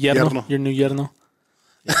 your yerno? Yerno. Your new yerno?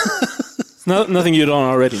 It's nothing you don't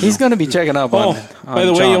already know. He's gonna be checking up on. By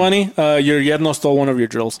the way, John. Giovanni, your yerno stole one of your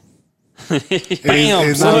drills. And Bam!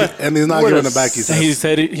 he's So not, and he's not what giving a it back. He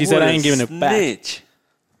said. he said I ain't giving it back. Snitch.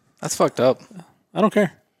 That's fucked up. I don't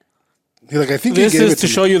care. He's like, I think This you gave is it to to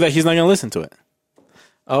show you that he's not going to listen to it.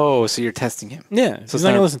 Oh, so you're testing him. Yeah, So he's not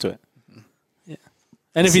going to listen to it. Yeah,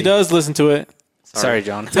 and if he does listen to it, Sorry,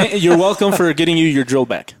 John. you're welcome for getting you your drill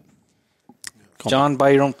back. John,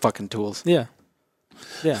 buy your own fucking tools. Yeah,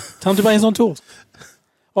 Tell him to buy his own tools.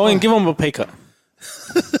 Oh, and give him a pay cut.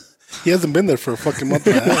 He hasn't been there for a fucking month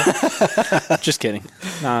and a half. Just kidding.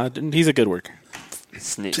 Nah, he's a good worker.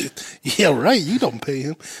 Snitch. Yeah, right. You don't pay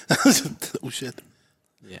him. Oh shit.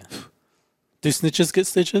 Yeah. Do snitches get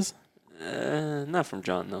stitches? Not from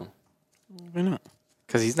John, though. Why not?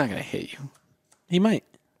 Because he's not gonna hit you. He might.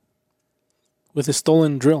 With his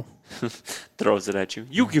stolen drill. Throws it at you.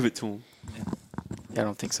 You give it to him. Yeah, I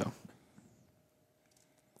don't think so.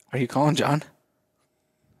 Are you calling John?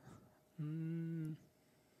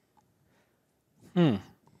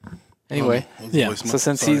 Anyway, Oh, Yeah. voicemail. so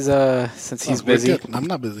since Sorry. he's We're busy, good. I'm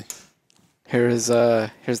not busy. here's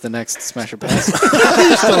the next Smasher Pass.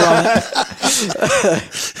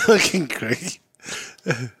 Fucking Craig.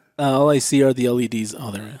 All I see are the LEDs.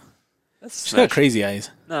 Oh, there. That's She's smash. got crazy eyes.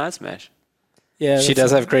 No, that's smash. Yeah, She that's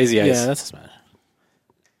does have crazy eyes. Yeah, that's a smash.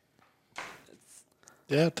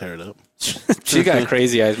 Yeah, tear it up. She got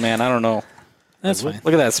crazy eyes, man. I don't know. That's fine.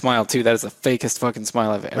 Look at that smile too. That is the fakest fucking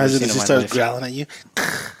smile I've ever Imagine seen if in she my started life. growling at you.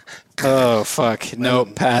 Oh fuck! No,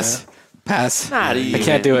 pass, pass. Not I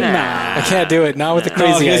can't do it. Nah. I can't do it. Not with the No,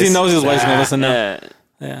 crazy because eyes. he knows his wife's gonna listen now.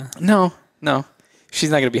 Yeah. Yeah, No. She's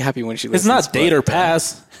not gonna be happy when she listens. it's not date but- or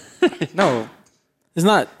pass. No, It's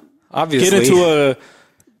not obviously. get into a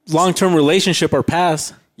long-term relationship or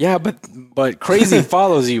pass. Yeah, but crazy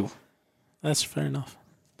follows you. That's fair enough.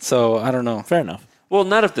 So I don't know. Fair enough. Well,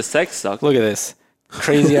 not if the sex sucks. Look at this.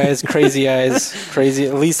 Crazy eyes, crazy eyes, crazy.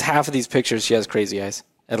 At least half of these pictures, she has crazy eyes.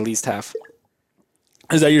 At least half.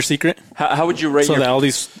 Is that your secret? How would you rate so that all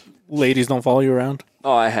these ladies don't follow you around?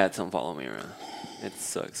 Oh, I had some follow me around. It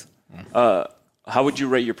sucks. How would you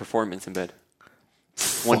rate your performance in bed?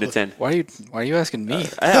 1 to 10. Why are you asking me?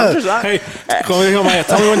 Hey, tell me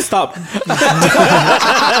when to stop.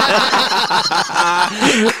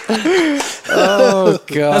 Oh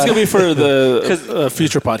god, that's gonna be for the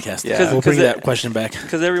future podcast. Yeah, we'll bring that question back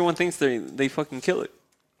because everyone thinks they fucking kill it.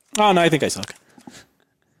 Oh no, I think I suck.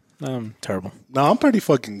 I'm terrible. No, I'm pretty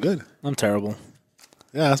fucking good. I'm terrible.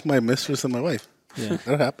 Yeah, that's my mistress and my wife. Yeah,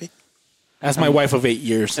 they're happy. That's my wife of 8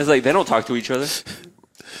 years. It's like they don't talk to each other.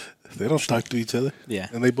 They don't talk to each other. Yeah,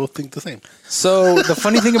 and they both think the same. So the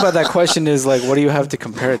funny thing about that question is like, what do you have to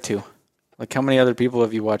compare it to? Like, how many other people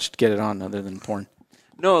have you watched get it on other than porn?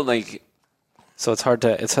 No, like. So it's hard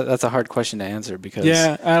to. That's a hard question to answer because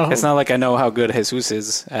it's not like I know how good Jesus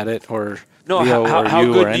is at it or no. Leo How or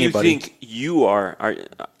you good or do anybody. you think you are? I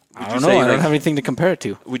don't know. I don't have anything to compare it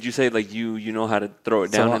to. Would you say like you know how to throw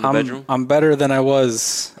it down in the bedroom? I'm better than I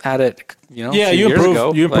was at it. You know. Yeah, you improve.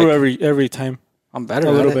 Ago. You improve every time. I'm better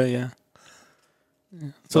a little at bit. Yeah.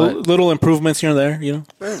 So little improvements here and there, you know.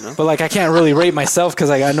 Fair enough. But like I can't really rate myself because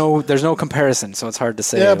I know there's no comparison, so it's hard to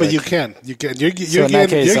say. Yeah, but like, you can. You can. You're so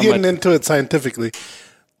getting into it scientifically.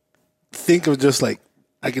 Think of just like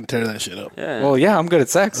I can tear that shit up. Yeah. Well, yeah, I'm good at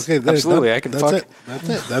sex. Okay, absolutely, I can fuck. It. That's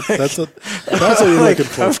it. That's what you're looking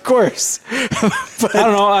for. Of course. But I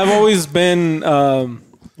don't know. I've always been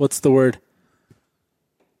what's the word?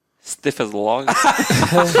 Stiff as a log.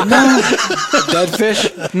 Dead fish?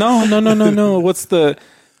 No. What's the?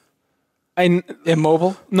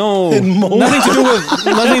 Immobile? No, nothing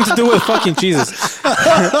to do with fucking Jesus.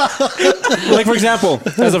 Like for example,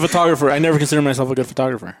 as a photographer, I never consider myself a good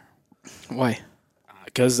photographer. Why?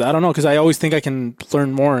 Because I don't know. Because I always think I can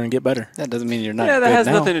learn more and get better. That doesn't mean you're not. Yeah, that good has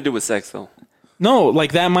now. nothing to do with sex, though. No,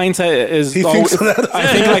 like that mindset is. He thinks that. I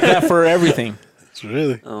think like that for everything. It's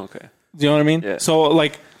really. Oh, okay. Do you know what I mean? Yeah. So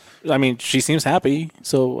like, I mean, she seems happy,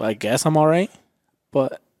 so I guess I'm all right.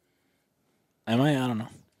 But am I? I don't know.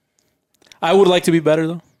 I would like to be better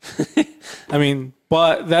though. I mean,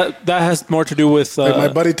 but that has more to do with Like my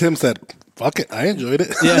buddy Tim said, "Fuck it, I enjoyed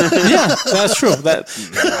it." Yeah, that's true.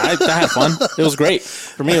 I had fun. It was great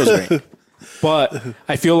for me. It was great, but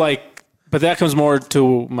I feel like, but that comes more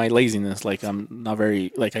to my laziness. Like I'm not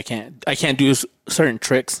very like I can't do certain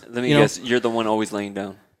tricks. Let me guess, you're the one always laying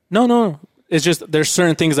down. No. It's just there's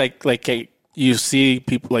certain things like you see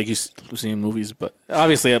people like you see in movies, but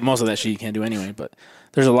obviously most of that shit you can't do anyway. But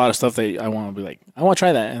there's a lot of stuff that I want to be like, I want to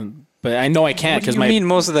try that, but I know I can't because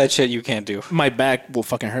most of that shit you can't do. My back will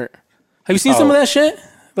fucking hurt. Have you seen some of that shit?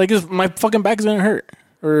 Like my fucking back is gonna hurt,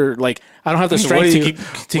 or like I don't have the strength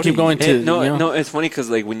to keep going. No, it's funny because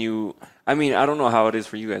like when you, I mean, I don't know how it is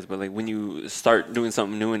for you guys, but like when you start doing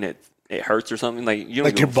something new and it hurts or something, like you don't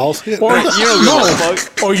like your balls hit, or you don't give a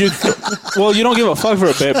fuck, or you don't give a fuck for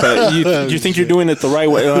a bit, but you think you're doing it the right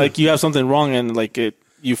way, like you have something wrong and like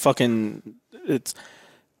it's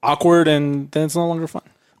awkward and then it's no longer fun.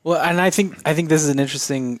 Well, and I think this is an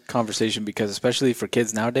interesting conversation because especially for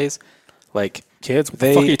kids nowadays, like kids, what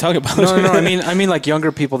the fuck are you talking about? No, I mean like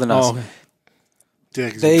younger people than us. Okay. Yeah,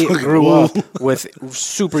 they grew up with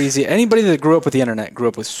super easy. Anybody that grew up with the internet grew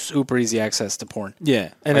up with super easy access to porn.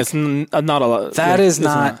 Yeah, and like, it's not a lot. That is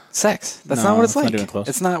not sex. That's not what it's like. Not even close.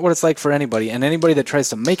 It's not what it's like for anybody. And anybody that tries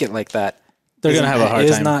to make it like that, they're gonna have a hard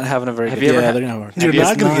time. Is not having a very good time. They're gonna have a hard time. You're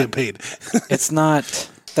not gonna get paid. It's not.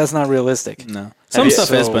 That's not realistic. No. Some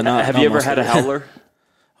stuff is, but not. Have you ever had a howler?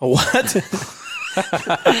 A what?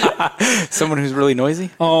 Someone who's really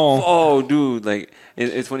noisy? Oh, dude! Like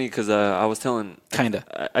it's funny because I was telling.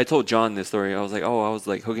 Kinda. I told John this story. I was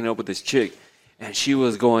like, hooking up with this chick, and she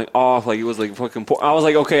was going off like it was like fucking. I was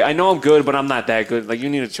like, okay, I know I'm good, but I'm not that good. Like you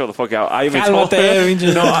need to chill the fuck out. I even told her.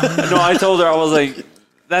 I told her I was like,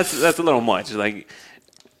 that's a little much. Like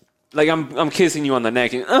I'm kissing you on the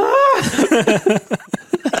neck and.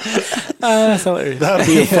 That's hilarious. That'd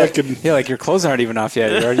be a fucking... Yeah, like your clothes aren't even off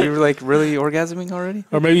yet. Are you like really orgasming already?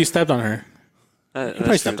 Or maybe you stepped on her. You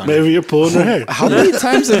probably stepped on maybe you're pulling her hair. How many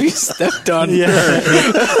times have you stepped on her?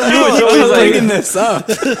 Dude, always bringing this up.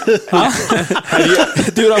 Dude,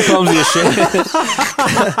 I'm clumsy as shit.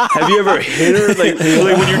 Have you ever hit her? Like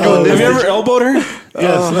when you're doing this? Have you ever elbowed her?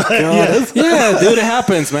 Yes. Yes. Yeah, dude, it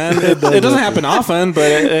happens, man. It doesn't happen often,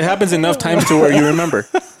 but it happens enough times to where you remember.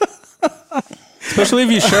 Especially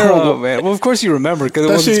if you share. Man. Well, of course you remember because it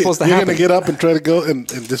wasn't supposed to you're happen. You're gonna get up and try to go and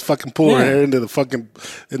just fucking pull her hair into the fucking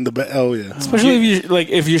bed. Oh yeah. Especially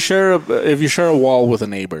if you share a wall with a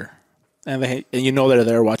neighbor, and you know they're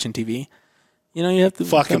there watching TV. You know you have to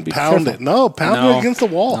fucking be pound careful. it. No, pound it against the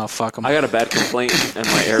wall. No, fuck them. I got a bad complaint at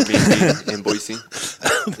my Airbnb in Boise.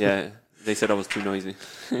 Yeah, they said I was too noisy.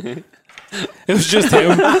 It was just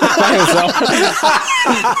him by himself.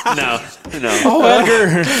 No. Oh,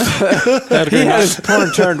 Edgar. He had his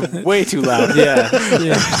porn turned way too loud. Yeah.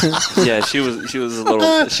 Yeah, she was a little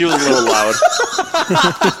loud.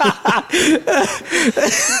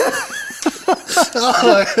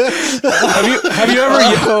 Have you ever?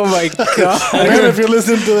 Oh my god! Man, if you're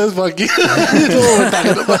listening to this, fuck you. You know what we're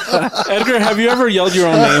talking about. Edgar, have you ever yelled your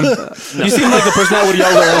own name? You seem like the person that would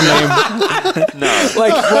yell their own name. No.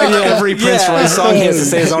 Like every Prince Royce song, he has to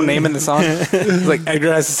say his own name in the song. It's like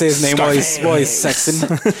Edgar has to say his name while he's sexing.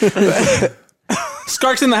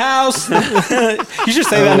 Skark's in the house. You should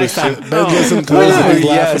say that next time. Ben listened to us and he's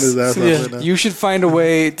laughing Yes. his ass off right now. You should find a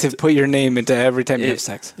way to put your name into every time you have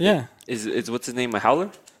sex. Yeah. Is what's his name? A howler?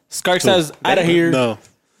 Skark says, out of here. No,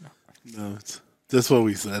 it's just what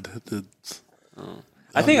we said.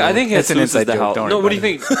 I think It's an Jesus inside is the joke, howler. don't No, worry what do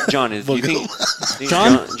you about think John is? Do you think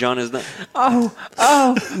John? John is not?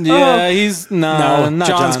 Yeah, he's No, not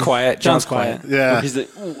John's John. quiet. John's quiet. Yeah, He's like,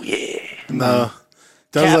 oh yeah. no.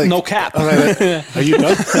 John's Cap, like, no cap. all right, are you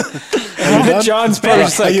done? Are you done? John's probably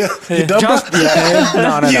just like, you done,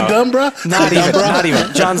 bro? no. You done, bro? Not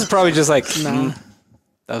even. John's probably just like, that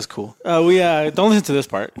was cool. We don't listen to this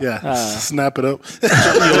part. Yeah, snap it up. Skip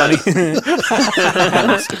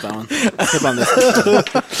that one. Skip on this.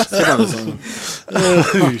 Skip on this one.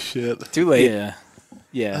 Oh shit! Too late.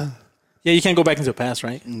 Yeah. You can't go back into the past,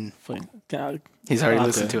 right? Fucking- God. He's already Okay.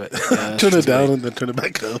 listened to it. Yeah, Turn it down and then turn it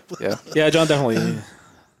back up. Yeah. Yeah, John definitely.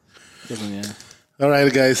 Yeah. All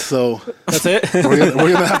right, guys. So That's it. we're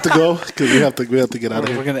gonna have to go because we have to get out of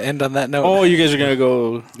We're here. gonna end on that note. Oh, you guys are gonna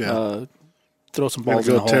go Yeah. throw some We're balls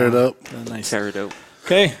gonna in go the tear it hole. up. Nice. Tear it out.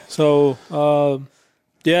 Okay, so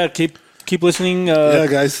keep listening Yeah,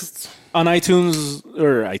 guys. on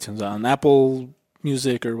iTunes on Apple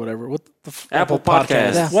Music or whatever. What the Apple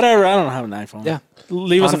Podcasts. Yeah. Whatever. I don't have an iPhone. Yeah.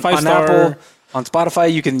 Leave us a 5-star. on Apple, on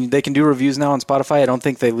Spotify. They can do reviews now on Spotify. I don't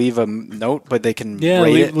think they leave a note, but they can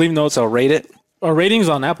rate it. Leave notes. So rate it. Our ratings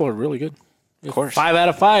on Apple are really good. Of course. 5 out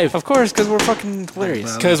of 5. Of course, because we're fucking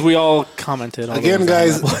hilarious. Because we all commented. On Again, those on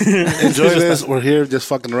guys, Apple. enjoy this. We're here just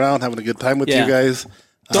fucking around, having a good time with Yeah. you guys.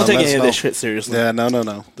 Don't take let us any of know. this shit seriously. Yeah, no.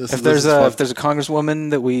 This If is there's fun. a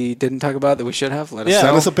congresswoman that we didn't talk about that we should have, let us Yeah. know.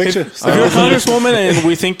 Send us a picture. If you're a congresswoman and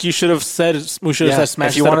we think you should have said Yeah.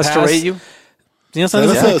 smash If you want us to rate you, send Send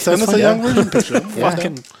us us a young version picture.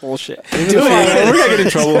 fucking bullshit. We're gonna get in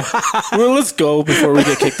trouble. Well, let's go before we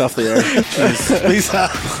get kicked off the air. Peace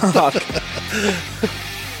out. Fuck.